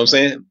 you know what I'm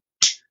saying?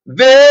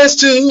 There's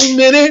too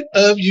many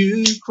of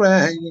you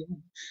crying.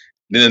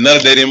 Then another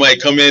day they might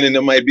come in and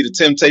it might be the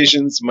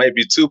Temptations, might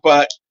be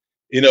Tupac,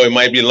 you know, it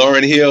might be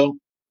Lauryn Hill,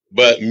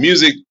 but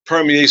music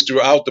permeates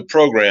throughout the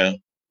program.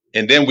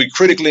 And then we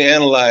critically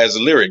analyze the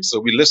lyrics. So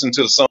we listen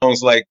to the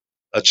songs like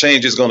A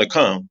Change Is Gonna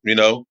Come, you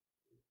know,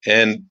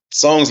 and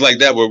songs like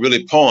that were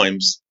really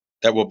poems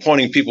that were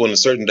pointing people in a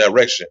certain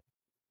direction,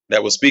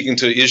 that were speaking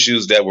to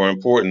issues that were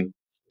important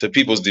to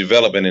people's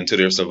development and to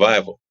their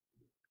survival.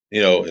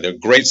 You know, there are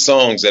great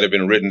songs that have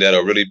been written that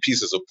are really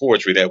pieces of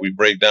poetry that we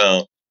break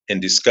down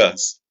and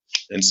discuss.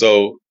 And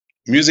so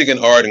music and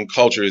art and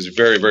culture is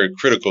very, very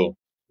critical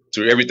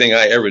to everything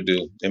I ever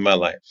do in my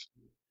life.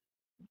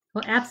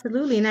 Well,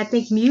 absolutely. And I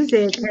think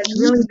music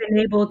has really been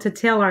able to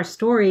tell our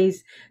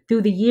stories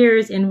through the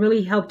years and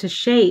really help to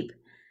shape,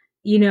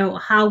 you know,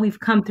 how we've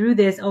come through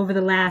this over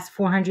the last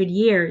 400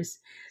 years.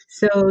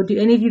 So do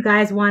any of you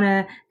guys want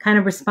to kind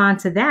of respond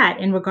to that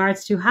in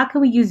regards to how can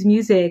we use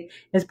music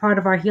as part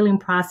of our healing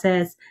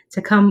process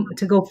to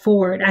go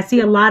forward? I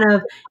see a lot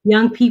of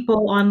young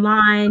people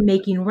online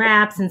making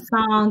raps and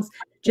songs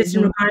just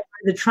in regards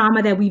to the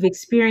trauma that we've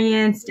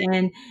experienced.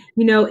 And,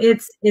 you know,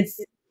 it's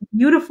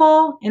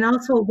beautiful and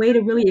also a way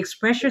to really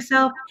express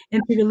yourself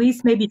and to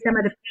release maybe some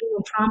of the pain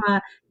and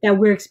trauma that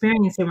we're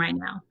experiencing right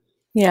now.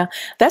 Yeah,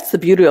 that's the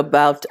beauty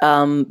about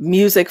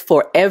music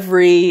for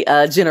every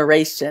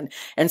generation.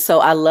 And so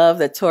I love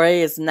that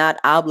Tori is not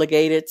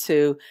obligated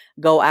to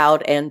go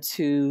out and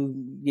to,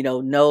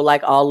 know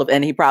like all of,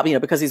 and he probably,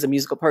 because he's a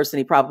musical person,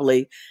 he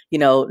probably,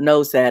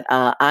 knows that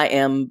I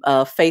am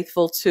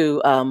faithful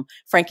to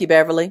Frankie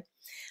Beverly,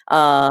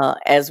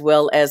 as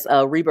well as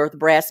Rebirth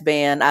Brass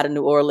Band out of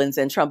New Orleans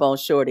and Trombone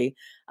Shorty.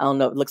 I don't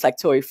know, it looks like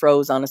Tori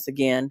froze on us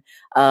again.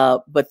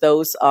 But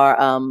those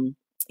are,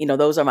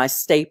 those are my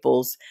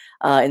staples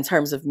in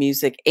terms of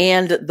music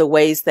and the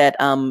ways that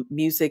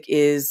music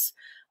is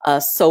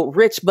so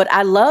rich. But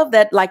I love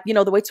that, like,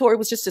 the way Tori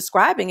was just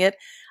describing it.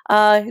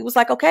 He was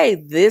like, okay,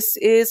 this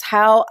is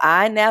how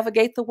I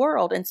navigate the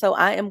world. And so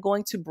I am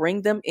going to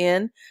bring them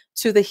in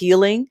to the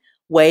healing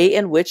way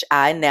in which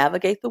I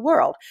navigate the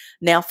world.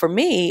 Now, for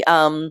me,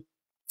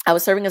 I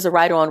was serving as a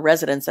writer on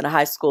residence in a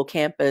high school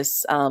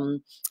campus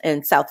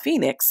in South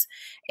Phoenix.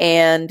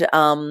 And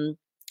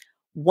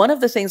one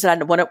of the things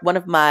that one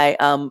of my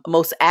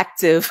most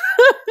active,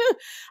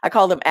 I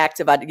call them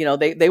active.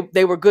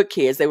 They were good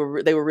kids. They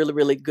were really,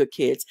 really good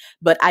kids.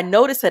 But I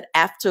noticed that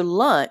after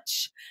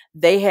lunch,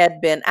 they had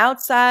been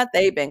outside,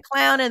 they've been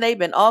clowning, they've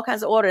been all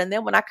kinds of order. And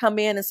then when I come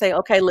in and say,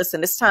 okay,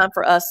 listen, it's time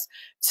for us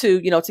to,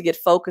 to get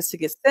focused, to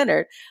get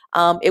centered,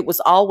 it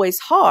was always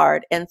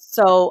hard. And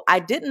so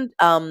they didn't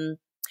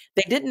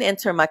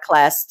enter my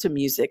class to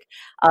music.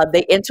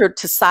 They entered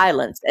to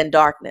silence and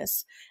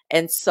darkness.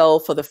 And so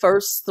for the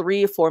first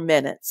 3 or 4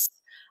 minutes,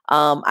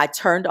 I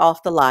turned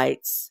off the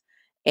lights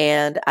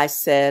and I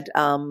said,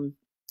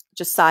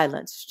 just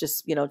silence,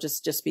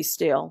 just be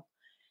still.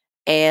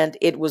 And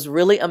it was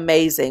really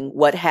amazing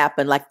what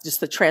happened, like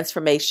just the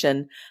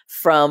transformation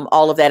from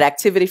all of that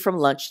activity from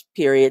lunch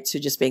period to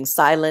just being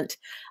silent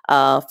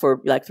for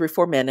like 3 or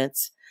 4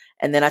 minutes.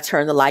 And then I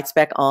turn the lights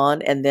back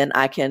on, and then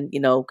I can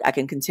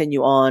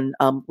continue on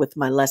with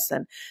my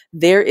lesson.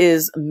 There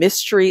is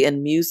mystery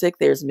in music.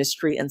 There's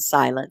mystery in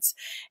silence.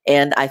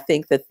 And I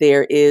think that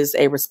there is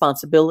a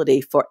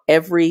responsibility for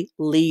every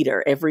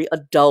leader, every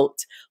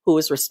adult who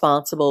is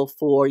responsible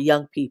for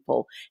young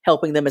people,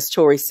 helping them, as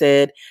Tori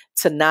said,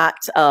 to not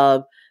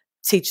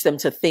teach them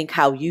to think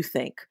how you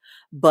think,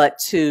 but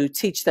to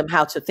teach them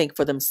how to think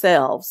for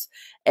themselves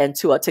and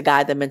to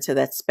guide them into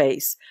that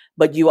space.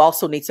 But you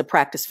also need to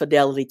practice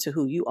fidelity to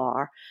who you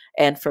are.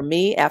 And for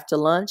me, after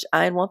lunch,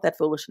 I didn't want that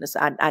foolishness.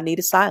 I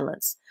needed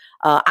silence.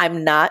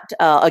 I'm not,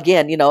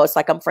 again, it's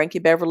like I'm Frankie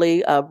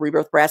Beverly,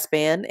 Rebirth Brass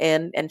Band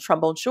and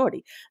Trombone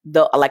Shorty.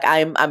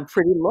 I'm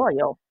pretty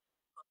loyal,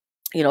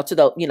 to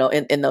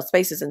the, in those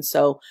spaces. And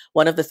so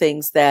one of the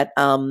things that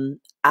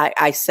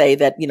I say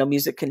that,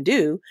 music can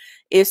do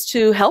is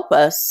to help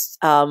us,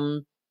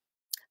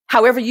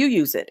 however you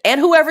use it,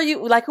 and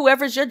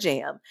whoever's your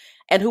jam,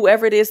 and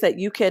whoever it is that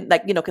you can,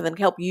 can then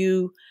help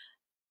you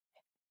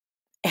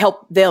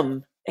help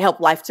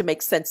life to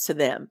make sense to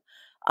them.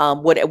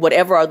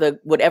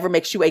 Whatever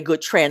makes you a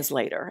good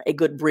translator, a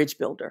good bridge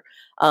builder,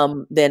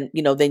 then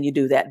you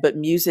do that. But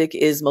music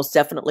is most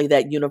definitely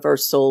that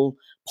universal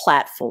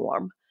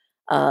platform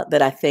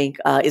that I think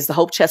is the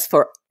hope chest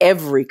for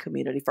every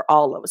community, for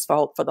all of us,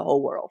 for the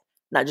whole world,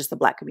 not just the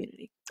Black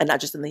community, and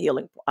not just in the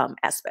healing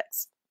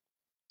aspects.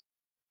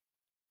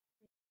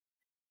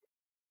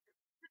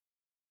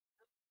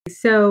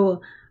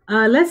 So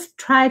let's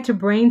try to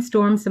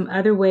brainstorm some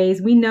other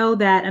ways. We know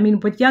that,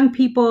 with young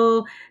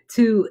people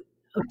to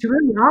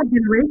really all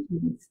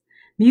generations,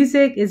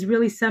 music is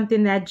really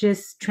something that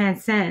just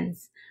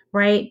transcends,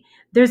 right?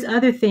 There's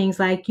other things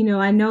like,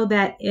 I know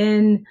that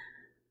in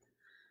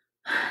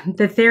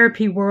the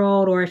therapy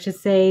world, or I should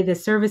say the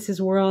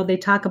services world, they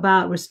talk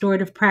about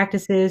restorative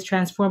practices,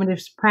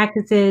 transformative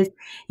practices.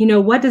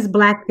 What does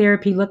Black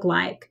therapy look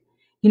like?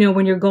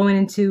 When you're going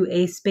into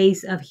a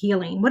space of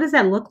healing, what does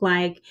that look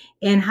like?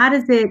 And how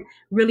does it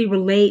really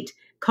relate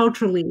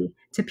culturally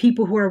to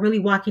people who are really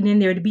walking in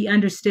there to be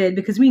understood?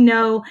 Because we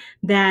know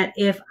that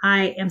if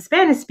I am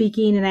Spanish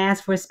speaking and I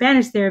ask for a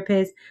Spanish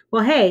therapist,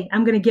 well, hey,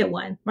 I'm going to get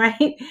one,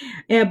 right?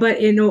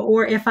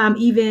 Or if I'm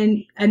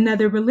even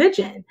another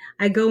religion,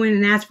 I go in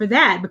and ask for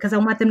that because I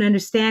want them to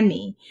understand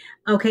me.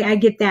 Okay, I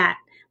get that.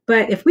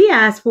 But if we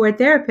ask for a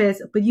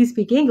therapist, but you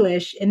speak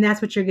English, and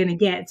that's what you're going to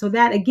get. So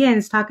that, again,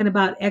 is talking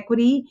about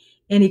equity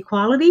and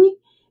equality.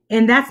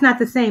 And that's not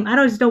the same. I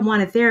just don't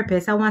want a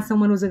therapist. I want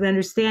someone who's going to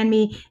understand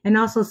me and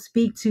also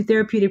speak to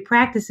therapeutic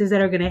practices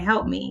that are going to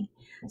help me.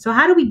 So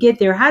how do we get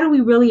there? How do we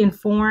really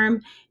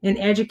inform and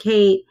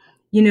educate,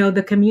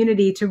 the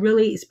community to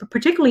really,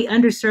 particularly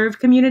underserved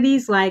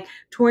communities like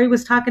Tori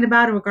was talking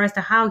about in regards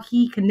to how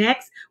he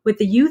connects with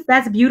the youth?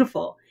 That's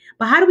beautiful.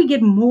 But how do we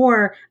get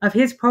more of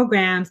his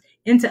programs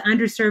into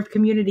underserved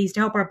communities to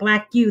help our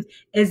Black youth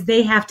as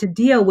they have to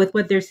deal with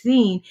what they're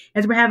seeing,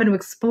 as we're having to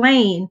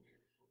explain,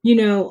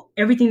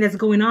 everything that's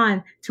going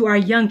on to our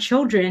young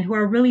children who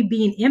are really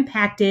being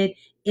impacted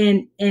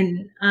and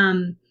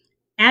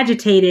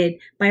agitated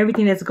by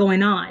everything that's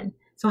going on?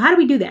 So how do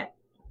we do that?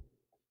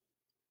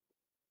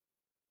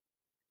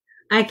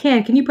 I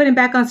can. Can you put him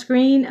back on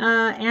screen,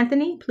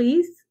 Anthony,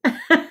 please?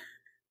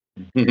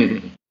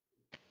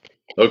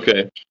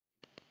 Okay.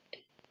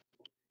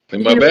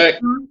 Am I back?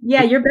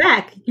 Yeah, you're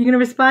back. You're going to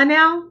respond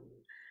now?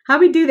 How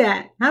we do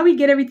that? How we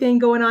get everything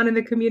going on in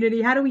the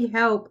community? How do we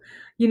help,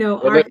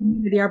 our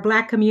community, our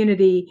Black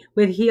community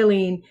with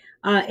healing,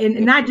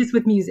 and not just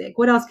with music?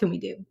 What else can we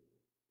do?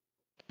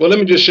 Well, let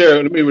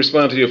me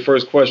respond to your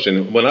first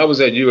question. When I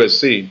was at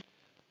USC,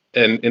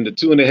 and in the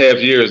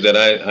 2.5 years that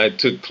I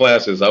took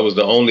classes, I was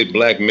the only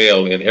Black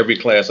male in every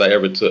class I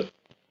ever took.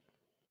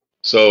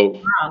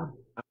 So, Wow.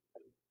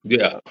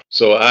 yeah.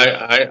 So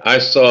I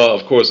saw,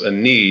 of course, a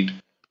need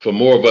for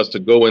more of us to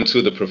go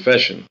into the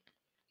profession,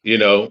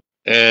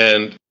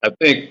 and I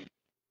think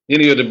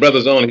any of the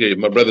brothers on here,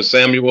 my brother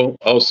Samuel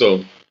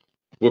also,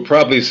 will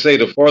probably say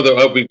the farther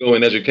up we go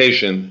in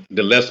education,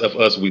 the less of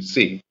us we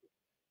see.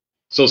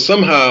 So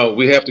somehow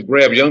we have to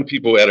grab young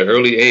people at an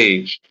early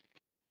age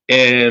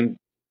and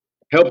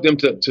help them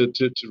to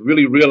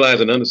really realize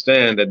and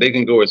understand that they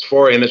can go as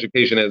far in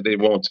education as they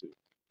want to,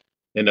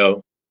 you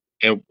know,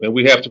 and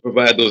we have to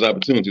provide those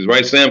opportunities,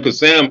 right, Sam? Because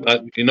Sam,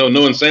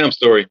 knowing Sam's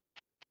story,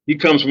 he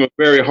comes from a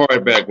very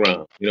hard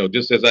background,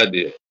 just as I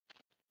did.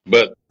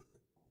 But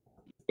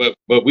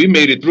we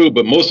made it through.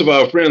 But most of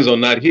our friends are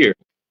not here.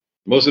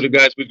 Most of the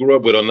guys we grew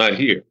up with are not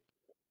here.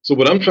 So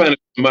what I'm trying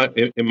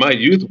to in my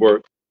youth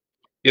work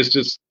is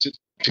just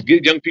to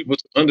get young people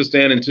to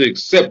understand and to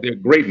accept their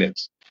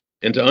greatness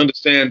and to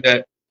understand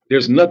that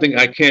there's nothing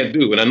I can't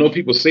do. And I know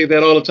people say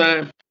that all the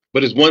time,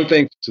 but it's one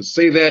thing to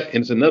say that, and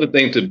it's another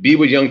thing to be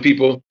with young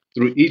people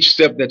through each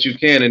step that you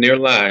can in their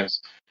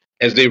lives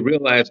as they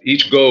realize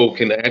each goal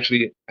can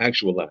actually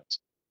actualize.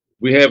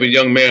 We have a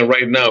young man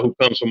right now who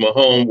comes from a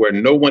home where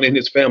no one in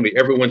his family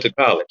ever went to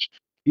college.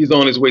 He's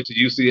on his way to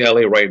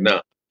UCLA right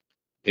now.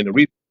 In the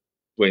reason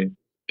way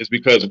is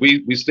because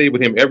we stayed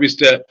with him every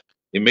step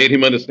and made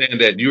him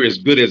understand that you're as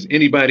good as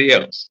anybody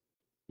else,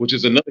 which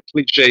is another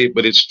cliche,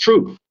 but it's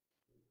true.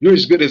 You're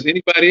as good as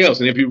anybody else.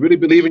 And if you really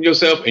believe in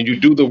yourself and you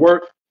do the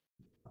work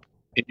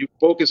and you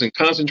focus and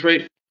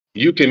concentrate,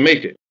 you can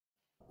make it.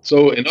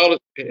 So,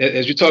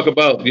 as you talk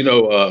about,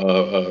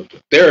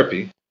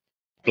 therapy,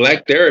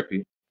 Black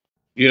therapy,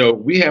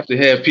 we have to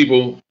have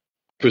people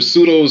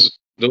pursue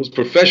those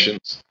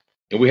professions,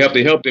 and we have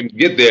to help them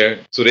get there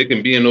so they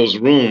can be in those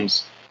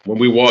rooms when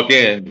we walk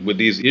in with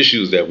these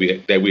issues that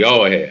we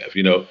all have.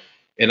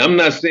 And I'm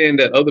not saying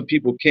that other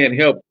people can't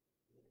help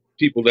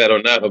people that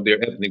are not of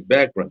their ethnic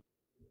background,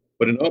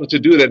 but in order to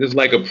do that, it's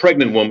like a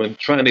pregnant woman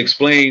trying to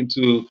explain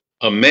to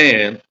a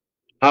man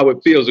how it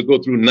feels to go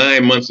through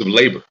 9 months of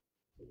labor.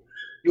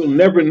 You'll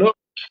never know.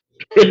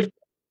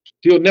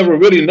 He'll never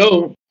really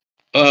know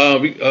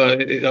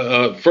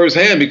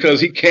firsthand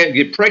because he can't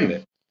get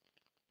pregnant.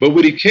 But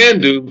what he can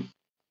do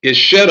is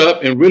shut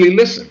up and really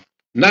listen,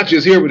 not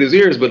just hear with his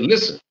ears, but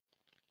listen,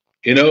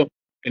 and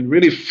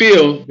really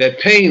feel that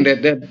pain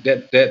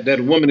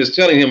that woman is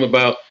telling him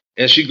about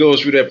as she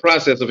goes through that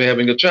process of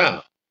having a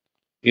child.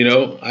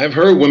 I've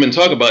heard women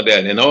talk about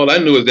that, and all I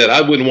knew is that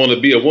I wouldn't want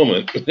to be a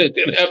woman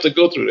and have to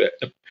go through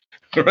that,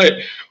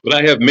 right? But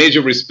I have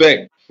major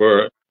respect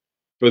for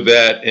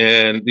that,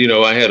 and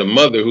I had a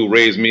mother who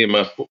raised me and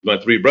my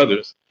three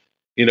brothers,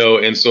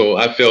 and so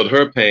I felt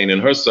her pain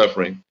and her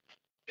suffering.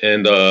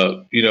 And,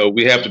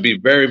 we have to be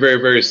very,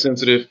 very, very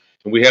sensitive,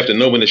 and we have to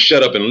know when to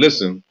shut up and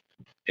listen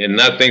and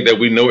not think that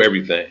we know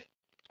everything,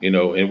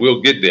 and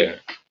we'll get there.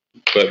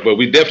 But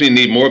we definitely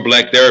need more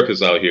Black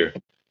therapists out here.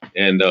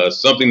 And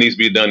something needs to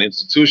be done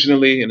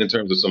institutionally and in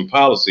terms of some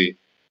policy.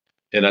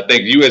 And I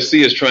think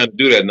USC is trying to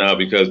do that now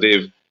because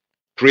they've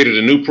created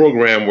a new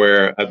program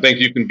where I think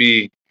you can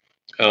be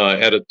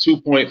at a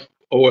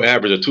 2.0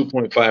 average, a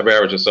 2.5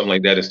 average or something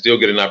like that and still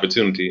get an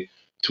opportunity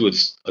to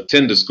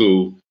attend the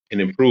school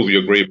and improve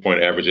your grade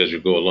point average as you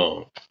go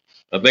along.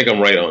 I think I'm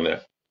right on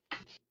that.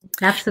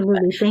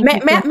 Absolutely.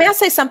 Thank you. May I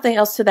say something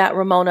else to that,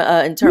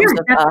 Ramona, in terms of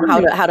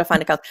how to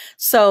find a college?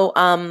 So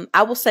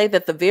I will say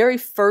that the very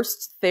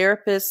first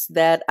therapist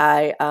that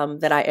I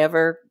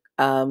ever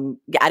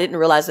I didn't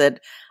realize that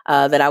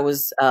I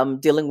was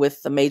dealing with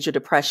a major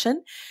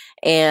depression,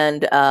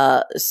 and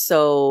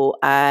so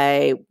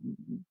I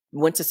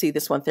went to see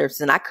this one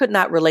therapist, and I could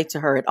not relate to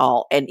her at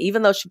all. And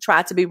even though she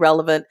tried to be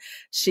relevant,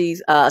 she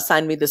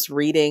assigned me this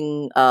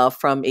reading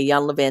from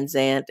Iyanla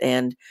Vanzant,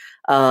 and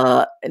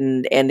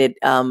it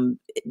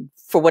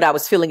for what I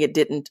was feeling, it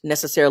didn't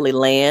necessarily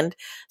land.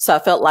 So I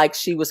felt like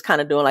she was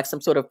kind of doing like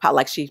some sort of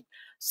like she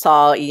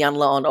saw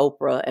Iyanla on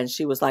Oprah, and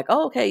she was like,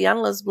 "Oh, okay,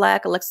 Iyanla's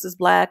Black, Alexis is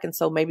Black, and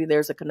so maybe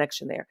there's a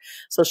connection there."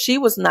 So she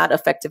was not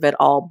effective at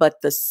all.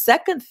 But the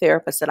second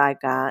therapist that I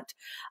got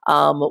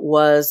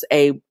was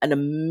an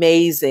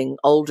amazing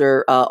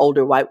older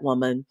white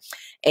woman,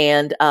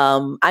 and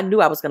I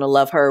knew I was going to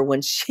love her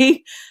when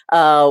she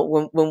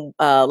when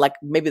like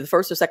maybe the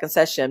first or second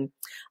session,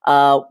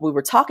 we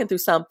were talking through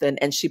something,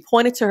 and she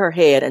pointed to her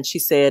head and she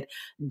said,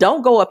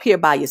 "Don't go up here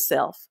by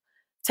yourself.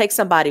 Take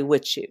somebody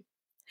with you."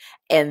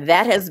 And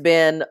that has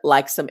been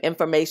like some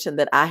information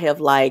that I have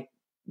like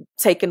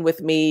taken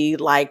with me,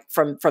 like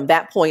from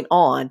that point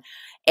on.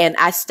 And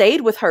I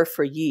stayed with her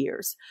for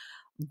years.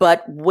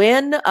 But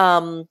when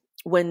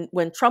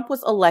Trump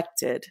was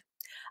elected,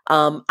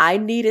 I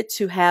needed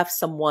to have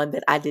someone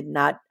that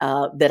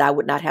that I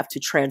would not have to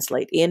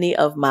translate any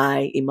of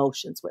my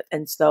emotions with.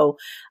 And so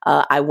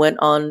I went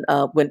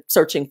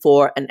searching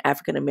for an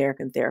African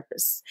American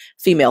therapist,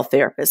 female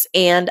therapist,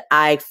 and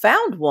I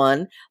found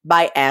one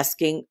by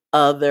asking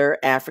other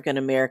African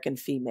American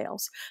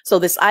females. So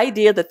this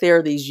idea that there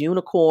are these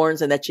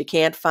unicorns and that you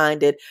can't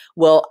find it,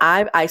 well,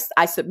 I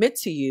submit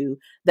to you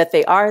that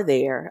they are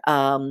there,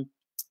 and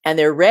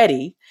they're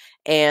ready.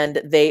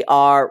 And they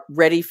are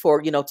ready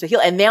for, to heal.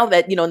 And now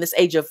that, in this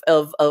age of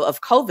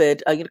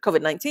COVID,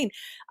 COVID-19,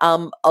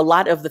 a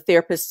lot of the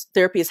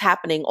therapy is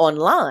happening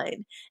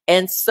online.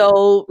 And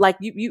so like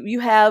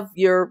you have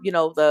your,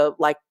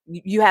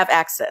 you have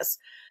access,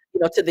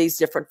 to these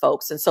different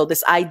folks. And so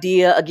this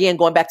idea, again,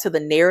 going back to the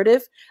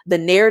narrative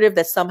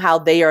that somehow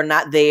they are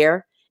not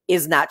there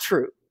is not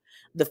true.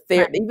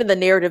 Right. Even the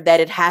narrative that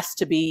it has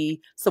to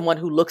be someone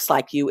who looks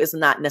like you is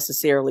not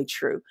necessarily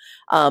true.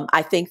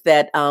 I think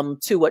that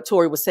to what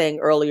Tori was saying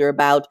earlier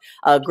about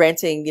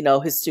granting,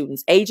 his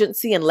students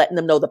agency and letting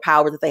them know the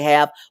power that they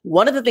have.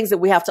 One of the things that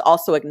we have to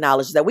also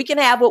acknowledge is that we can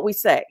have what we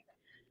say.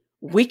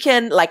 We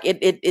can,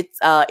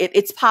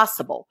 it's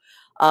possible.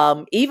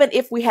 Even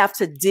if we have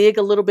to dig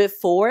a little bit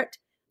for it,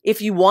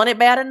 if you want it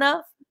bad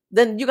enough,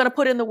 then you're going to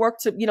put in the work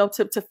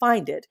to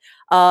find it.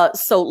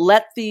 So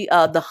let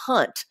the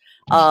hunt.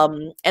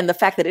 And the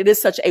fact that it is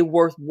such a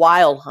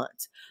worthwhile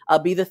hunt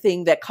be the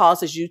thing that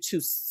causes you to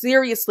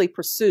seriously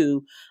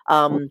pursue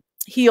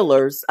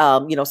healers,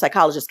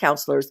 psychologists,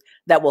 counselors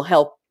that will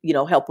help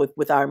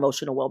with our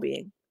emotional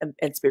well-being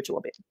and spiritual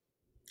well-being.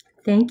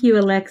 Thank you,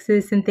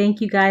 Alexis. And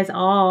thank you guys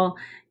all,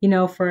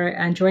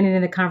 for joining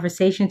in the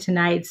conversation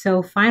tonight.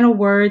 So final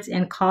words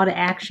and call to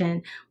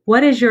action.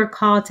 What is your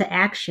call to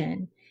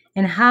action?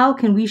 And how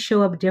can we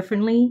show up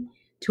differently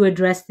to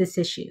address this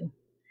issue?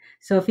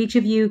 So if each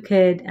of you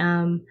could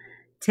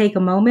take a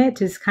moment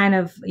to just kind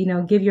of,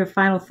 give your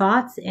final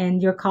thoughts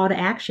and your call to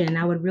action,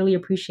 I would really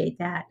appreciate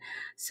that.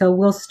 So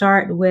we'll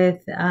start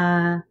with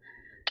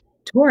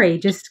Tori,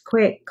 just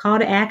quick call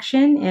to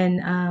action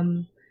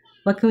and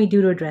what can we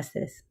do to address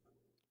this?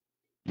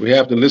 We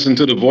have to listen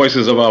to the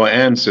voices of our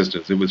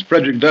ancestors. It was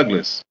Frederick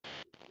Douglass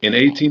in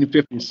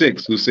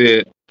 1856 who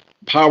said,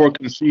 "Power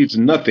concedes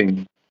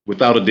nothing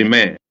without a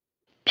demand.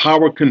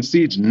 Power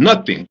concedes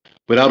nothing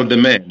without a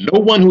demand."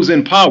 No one who's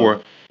in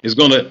power is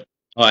going to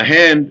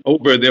hand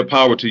over their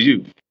power to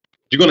you.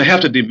 You're going to have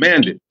to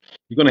demand it.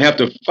 You're going to have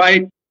to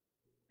fight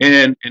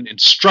and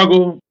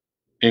struggle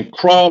and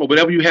crawl or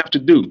whatever you have to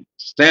do.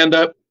 Stand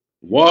up,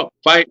 walk,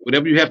 fight,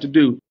 whatever you have to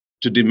do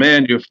to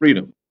demand your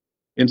freedom.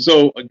 And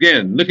so,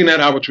 again, looking at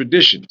our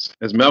traditions,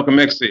 as Malcolm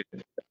X said,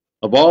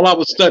 of all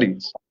our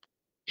studies,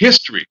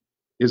 history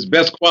is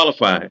best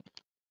qualified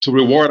to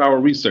reward our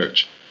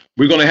research.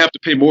 We're going to have to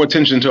pay more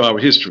attention to our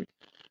history,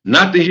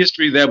 not the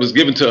history that was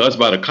given to us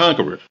by the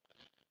conqueror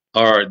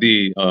or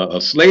the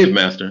slave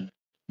master.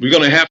 We're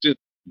going to have to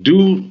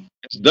do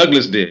as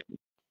Douglass did.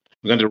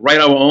 We're going to write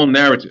our own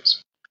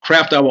narratives,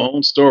 craft our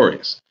own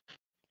stories.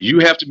 You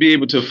have to be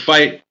able to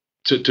fight,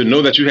 to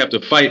know that you have to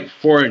fight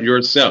for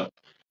yourself.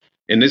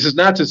 And this is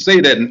not to say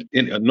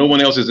that no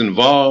one else is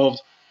involved,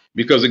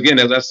 because again,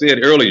 as I said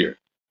earlier,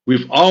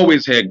 we've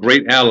always had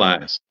great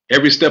allies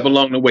every step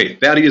along the way.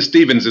 Thaddeus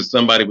Stevens is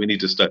somebody we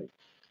need to study.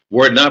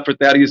 Were it not for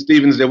Thaddeus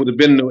Stevens, there would have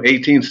been no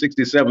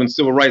 1867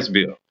 Civil Rights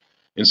Bill.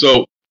 And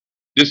so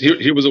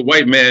here was a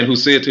white man who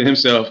said to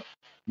himself,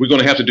 we're going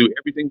to have to do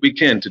everything we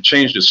can to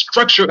change the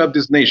structure of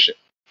this nation.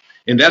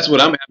 And that's what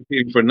I'm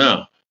advocating for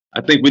now.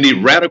 I think we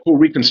need radical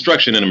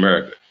reconstruction in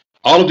America.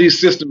 All of these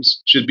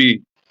systems should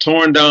be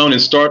torn down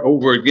and start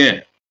over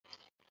again.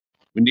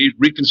 We need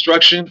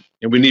reconstruction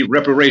and we need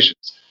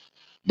reparations.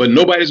 But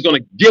nobody's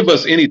going to give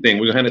us anything.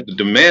 We're going to have to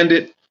demand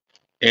it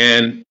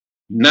and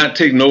not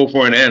take no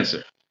for an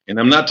answer. And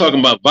I'm not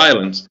talking about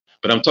violence,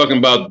 but I'm talking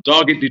about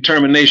dogged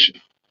determination.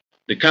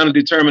 The kind of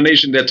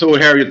determination that told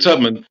Harriet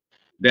Tubman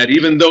that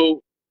even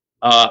though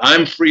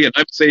I'm free and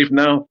I'm safe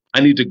now,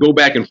 I need to go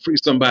back and free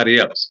somebody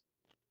else.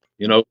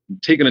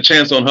 Taking a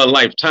chance on her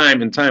life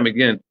time and time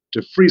again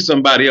to free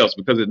somebody else,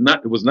 because it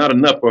was not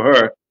enough for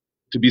her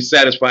to be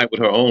satisfied with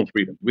her own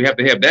freedom. We have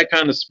to have that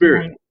kind of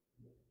spirit.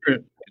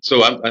 Right.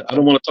 So I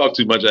don't want to talk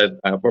too much. I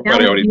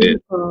probably already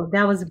did.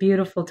 That was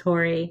beautiful,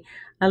 Tori.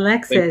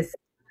 Alexis.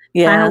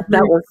 Yeah,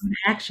 that was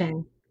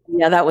action.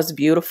 Yeah, that was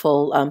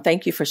beautiful.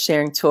 Thank you for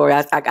sharing, Tori.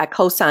 I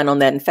co-sign on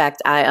that. In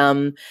fact,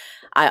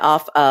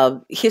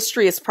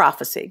 history is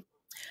prophecy.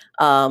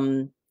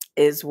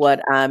 Is what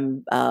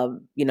I'm,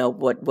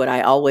 what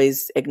I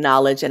always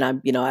acknowledge. And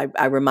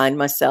I remind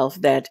myself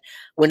that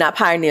we're not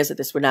pioneers at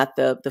this. We're not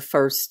the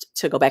first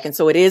to go back. And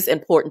so it is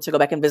important to go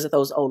back and visit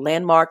those old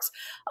landmarks,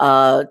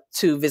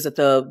 to visit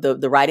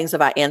the writings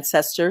of our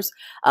ancestors.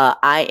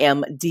 I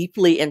am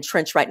deeply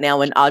entrenched right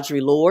now in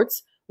Audre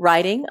Lorde's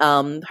writing.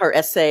 Her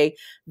essay,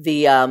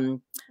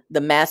 the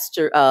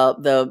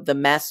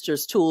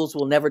master's tools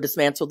will never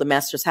dismantle the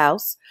master's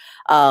house,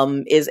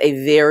 is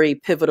a very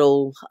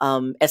pivotal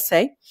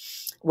essay.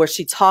 where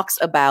she talks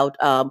about,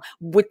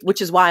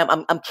 which is why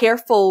I'm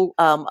careful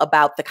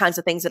about the kinds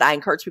of things that I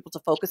encourage people to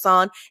focus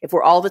on. If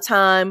we're all the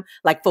time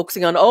like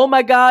focusing on, oh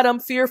my God, I'm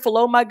fearful.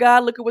 Oh my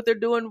God, look at what they're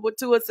doing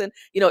to us. And,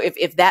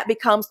 if that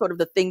becomes sort of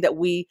the thing that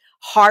we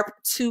harp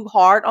too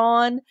hard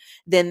on,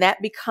 then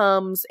that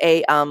becomes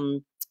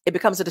it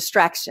becomes a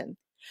distraction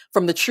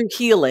from the true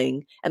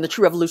healing and the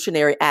true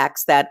revolutionary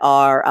acts that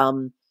are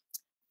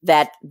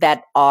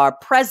that are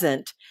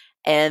present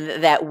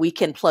and that we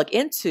can plug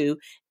into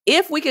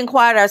if we can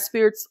quiet our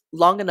spirits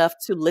long enough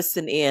to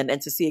listen in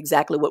and to see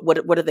exactly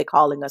what are they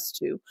calling us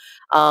to.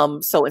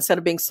 So instead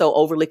of being so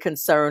overly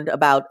concerned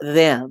about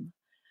them,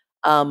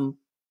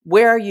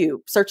 where are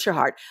you? Search your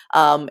heart.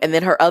 And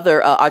then her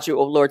other Audre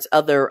Lorde's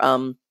other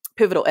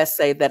pivotal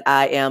essay that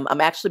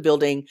I'm actually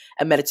building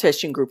a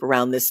meditation group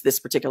around this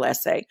particular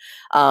essay.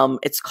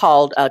 It's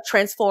called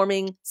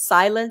Transforming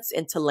Silence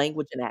into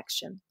Language and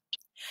Action.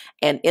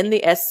 And in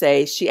the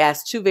essay, she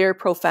asked two very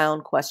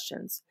profound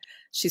questions.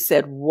 She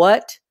said,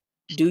 what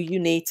do you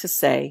need to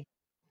say?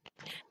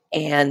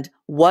 And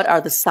what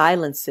are the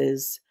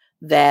silences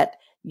that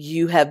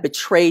you have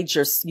betrayed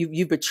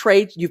you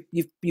betrayed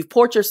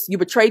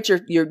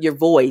your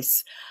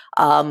voice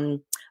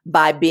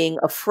by being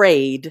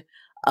afraid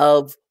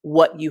of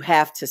what you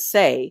have to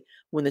say,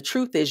 when the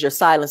truth is your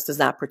silence does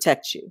not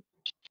protect you.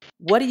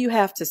 What do you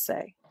have to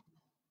say?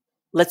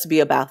 Let's be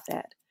about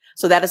that.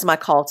 So that is my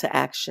call to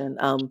action,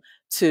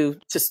 to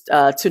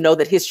know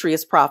that history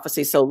is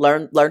prophecy. So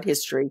learn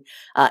history,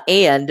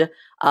 and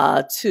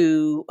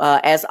to,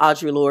 as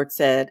Audre Lorde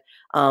said,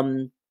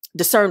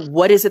 discern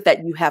what is it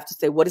that you have to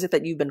say, what is it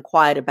that you've been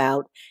quiet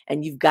about,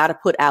 and you've got to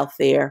put out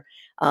there,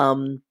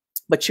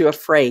 but you're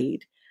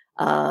afraid.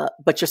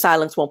 But your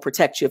silence won't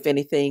protect you. If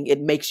anything, it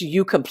makes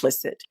you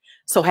complicit.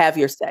 So have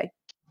your say.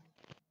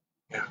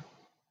 Yeah.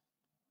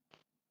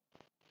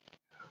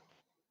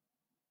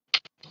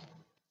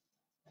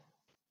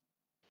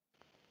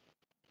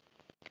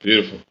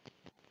 Beautiful.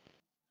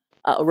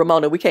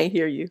 Ramona, we can't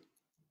hear you.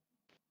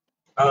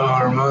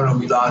 Oh, Ramona,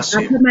 we lost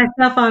I you. put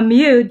myself on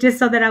mute just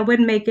so that I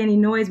wouldn't make any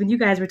noise when you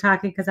guys were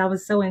talking, because I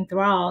was so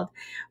enthralled.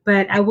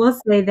 But I will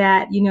say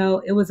that,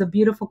 it was a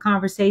beautiful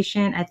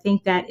conversation. I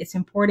think that it's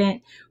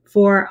important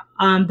for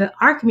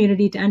our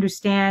community to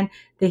understand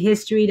the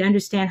history, to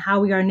understand how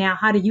we are now,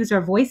 how to use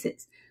our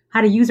voices,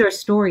 how to use our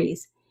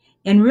stories,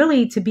 and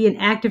really to be an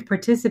active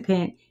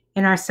participant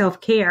in our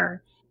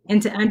self-care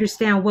and to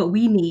understand what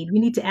we need. We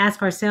need to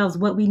ask ourselves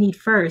what we need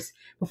first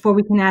before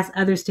we can ask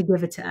others to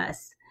give it to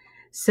us.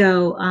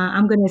 So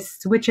I'm going to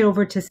switch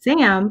over to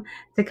Sam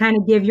to kind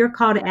of give your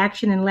call to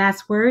action and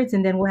last words,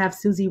 and then we'll have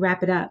Susie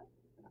wrap it up.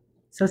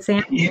 So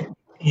Sam?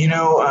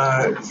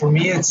 For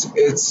me,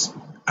 it's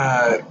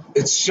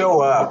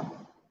show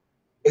up.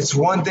 It's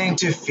one thing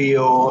to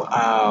feel,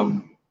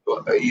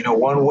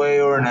 one way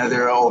or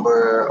another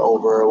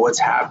over what's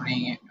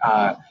happening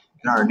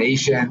in our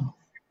nation,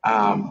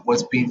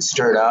 what's being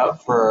stirred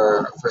up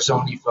for so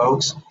many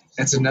folks.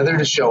 It's another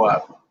to show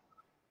up.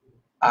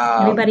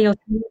 Anybody else?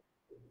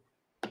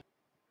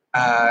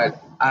 My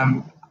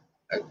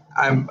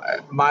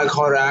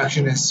call to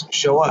action is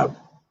show up.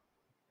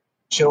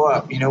 Show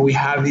up. We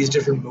have these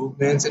different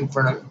movements in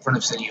front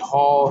of City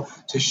Hall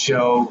to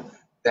show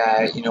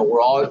that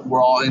we're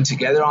all in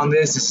together on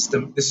this.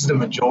 This is the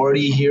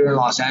majority here in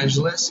Los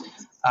Angeles.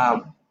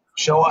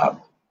 Show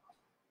up.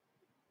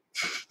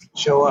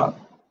 Show up.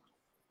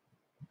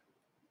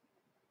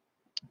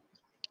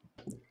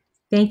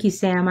 Thank you,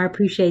 Sam. I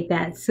appreciate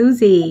that.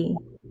 Susie.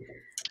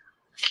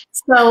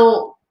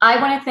 So I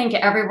want to thank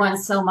everyone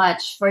so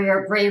much for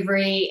your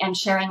bravery and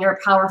sharing your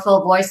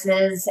powerful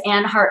voices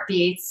and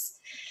heartbeats.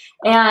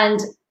 And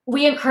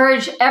we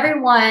encourage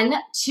everyone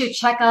to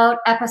check out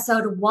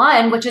episode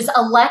 1, which is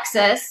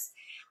Alexis,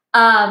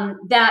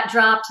 that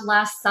dropped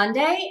last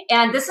Sunday.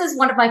 And this is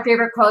one of my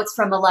favorite quotes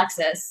from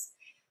Alexis.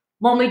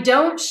 When we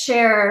don't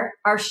share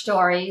our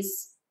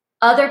stories,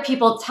 other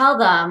people tell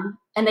them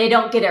and they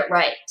don't get it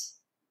right.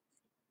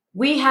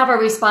 We have a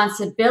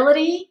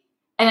responsibility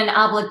and an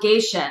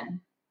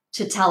obligation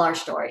to tell our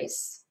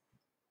stories.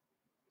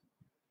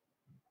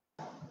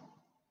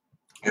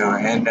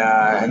 And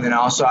then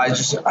also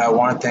I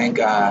want to thank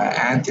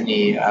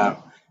Anthony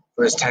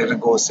for his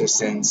technical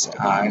assistance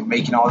in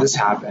making all this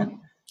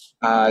happen.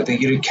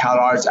 Thank you to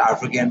CalArts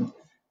African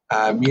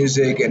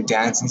Music and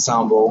Dance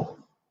Ensemble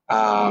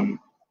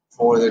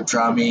for the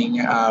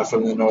drumming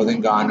from the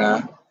Northern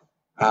Ghana.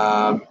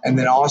 And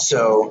then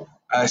also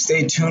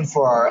stay tuned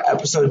for our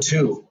episode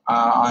 2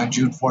 on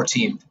June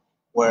 14th,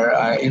 where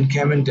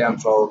Nkem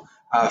Ndemfo,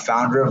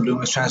 founder of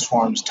Loomis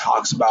Transforms,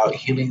 talks about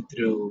healing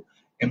through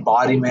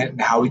embodiment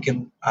and how we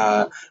can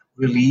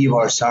relieve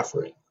our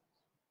suffering.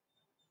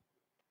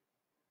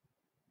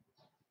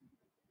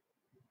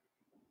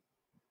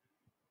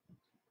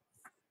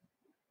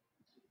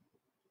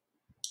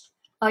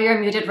 Oh, you're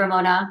muted,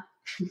 Ramona.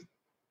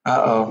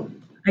 Uh-oh.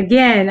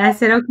 Again, I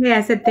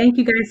said, thank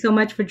you guys so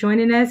much for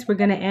joining us. We're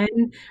going to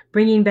end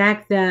bringing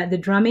back the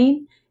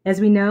drumming. As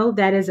we know,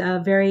 that is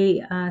a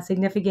very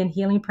significant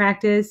healing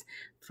practice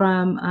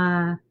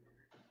from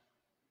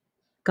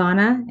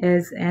Ghana,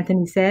 as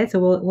Anthony said. So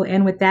we'll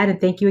end with that. And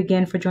thank you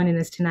again for joining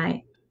us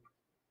tonight.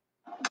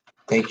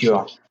 Thank you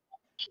all.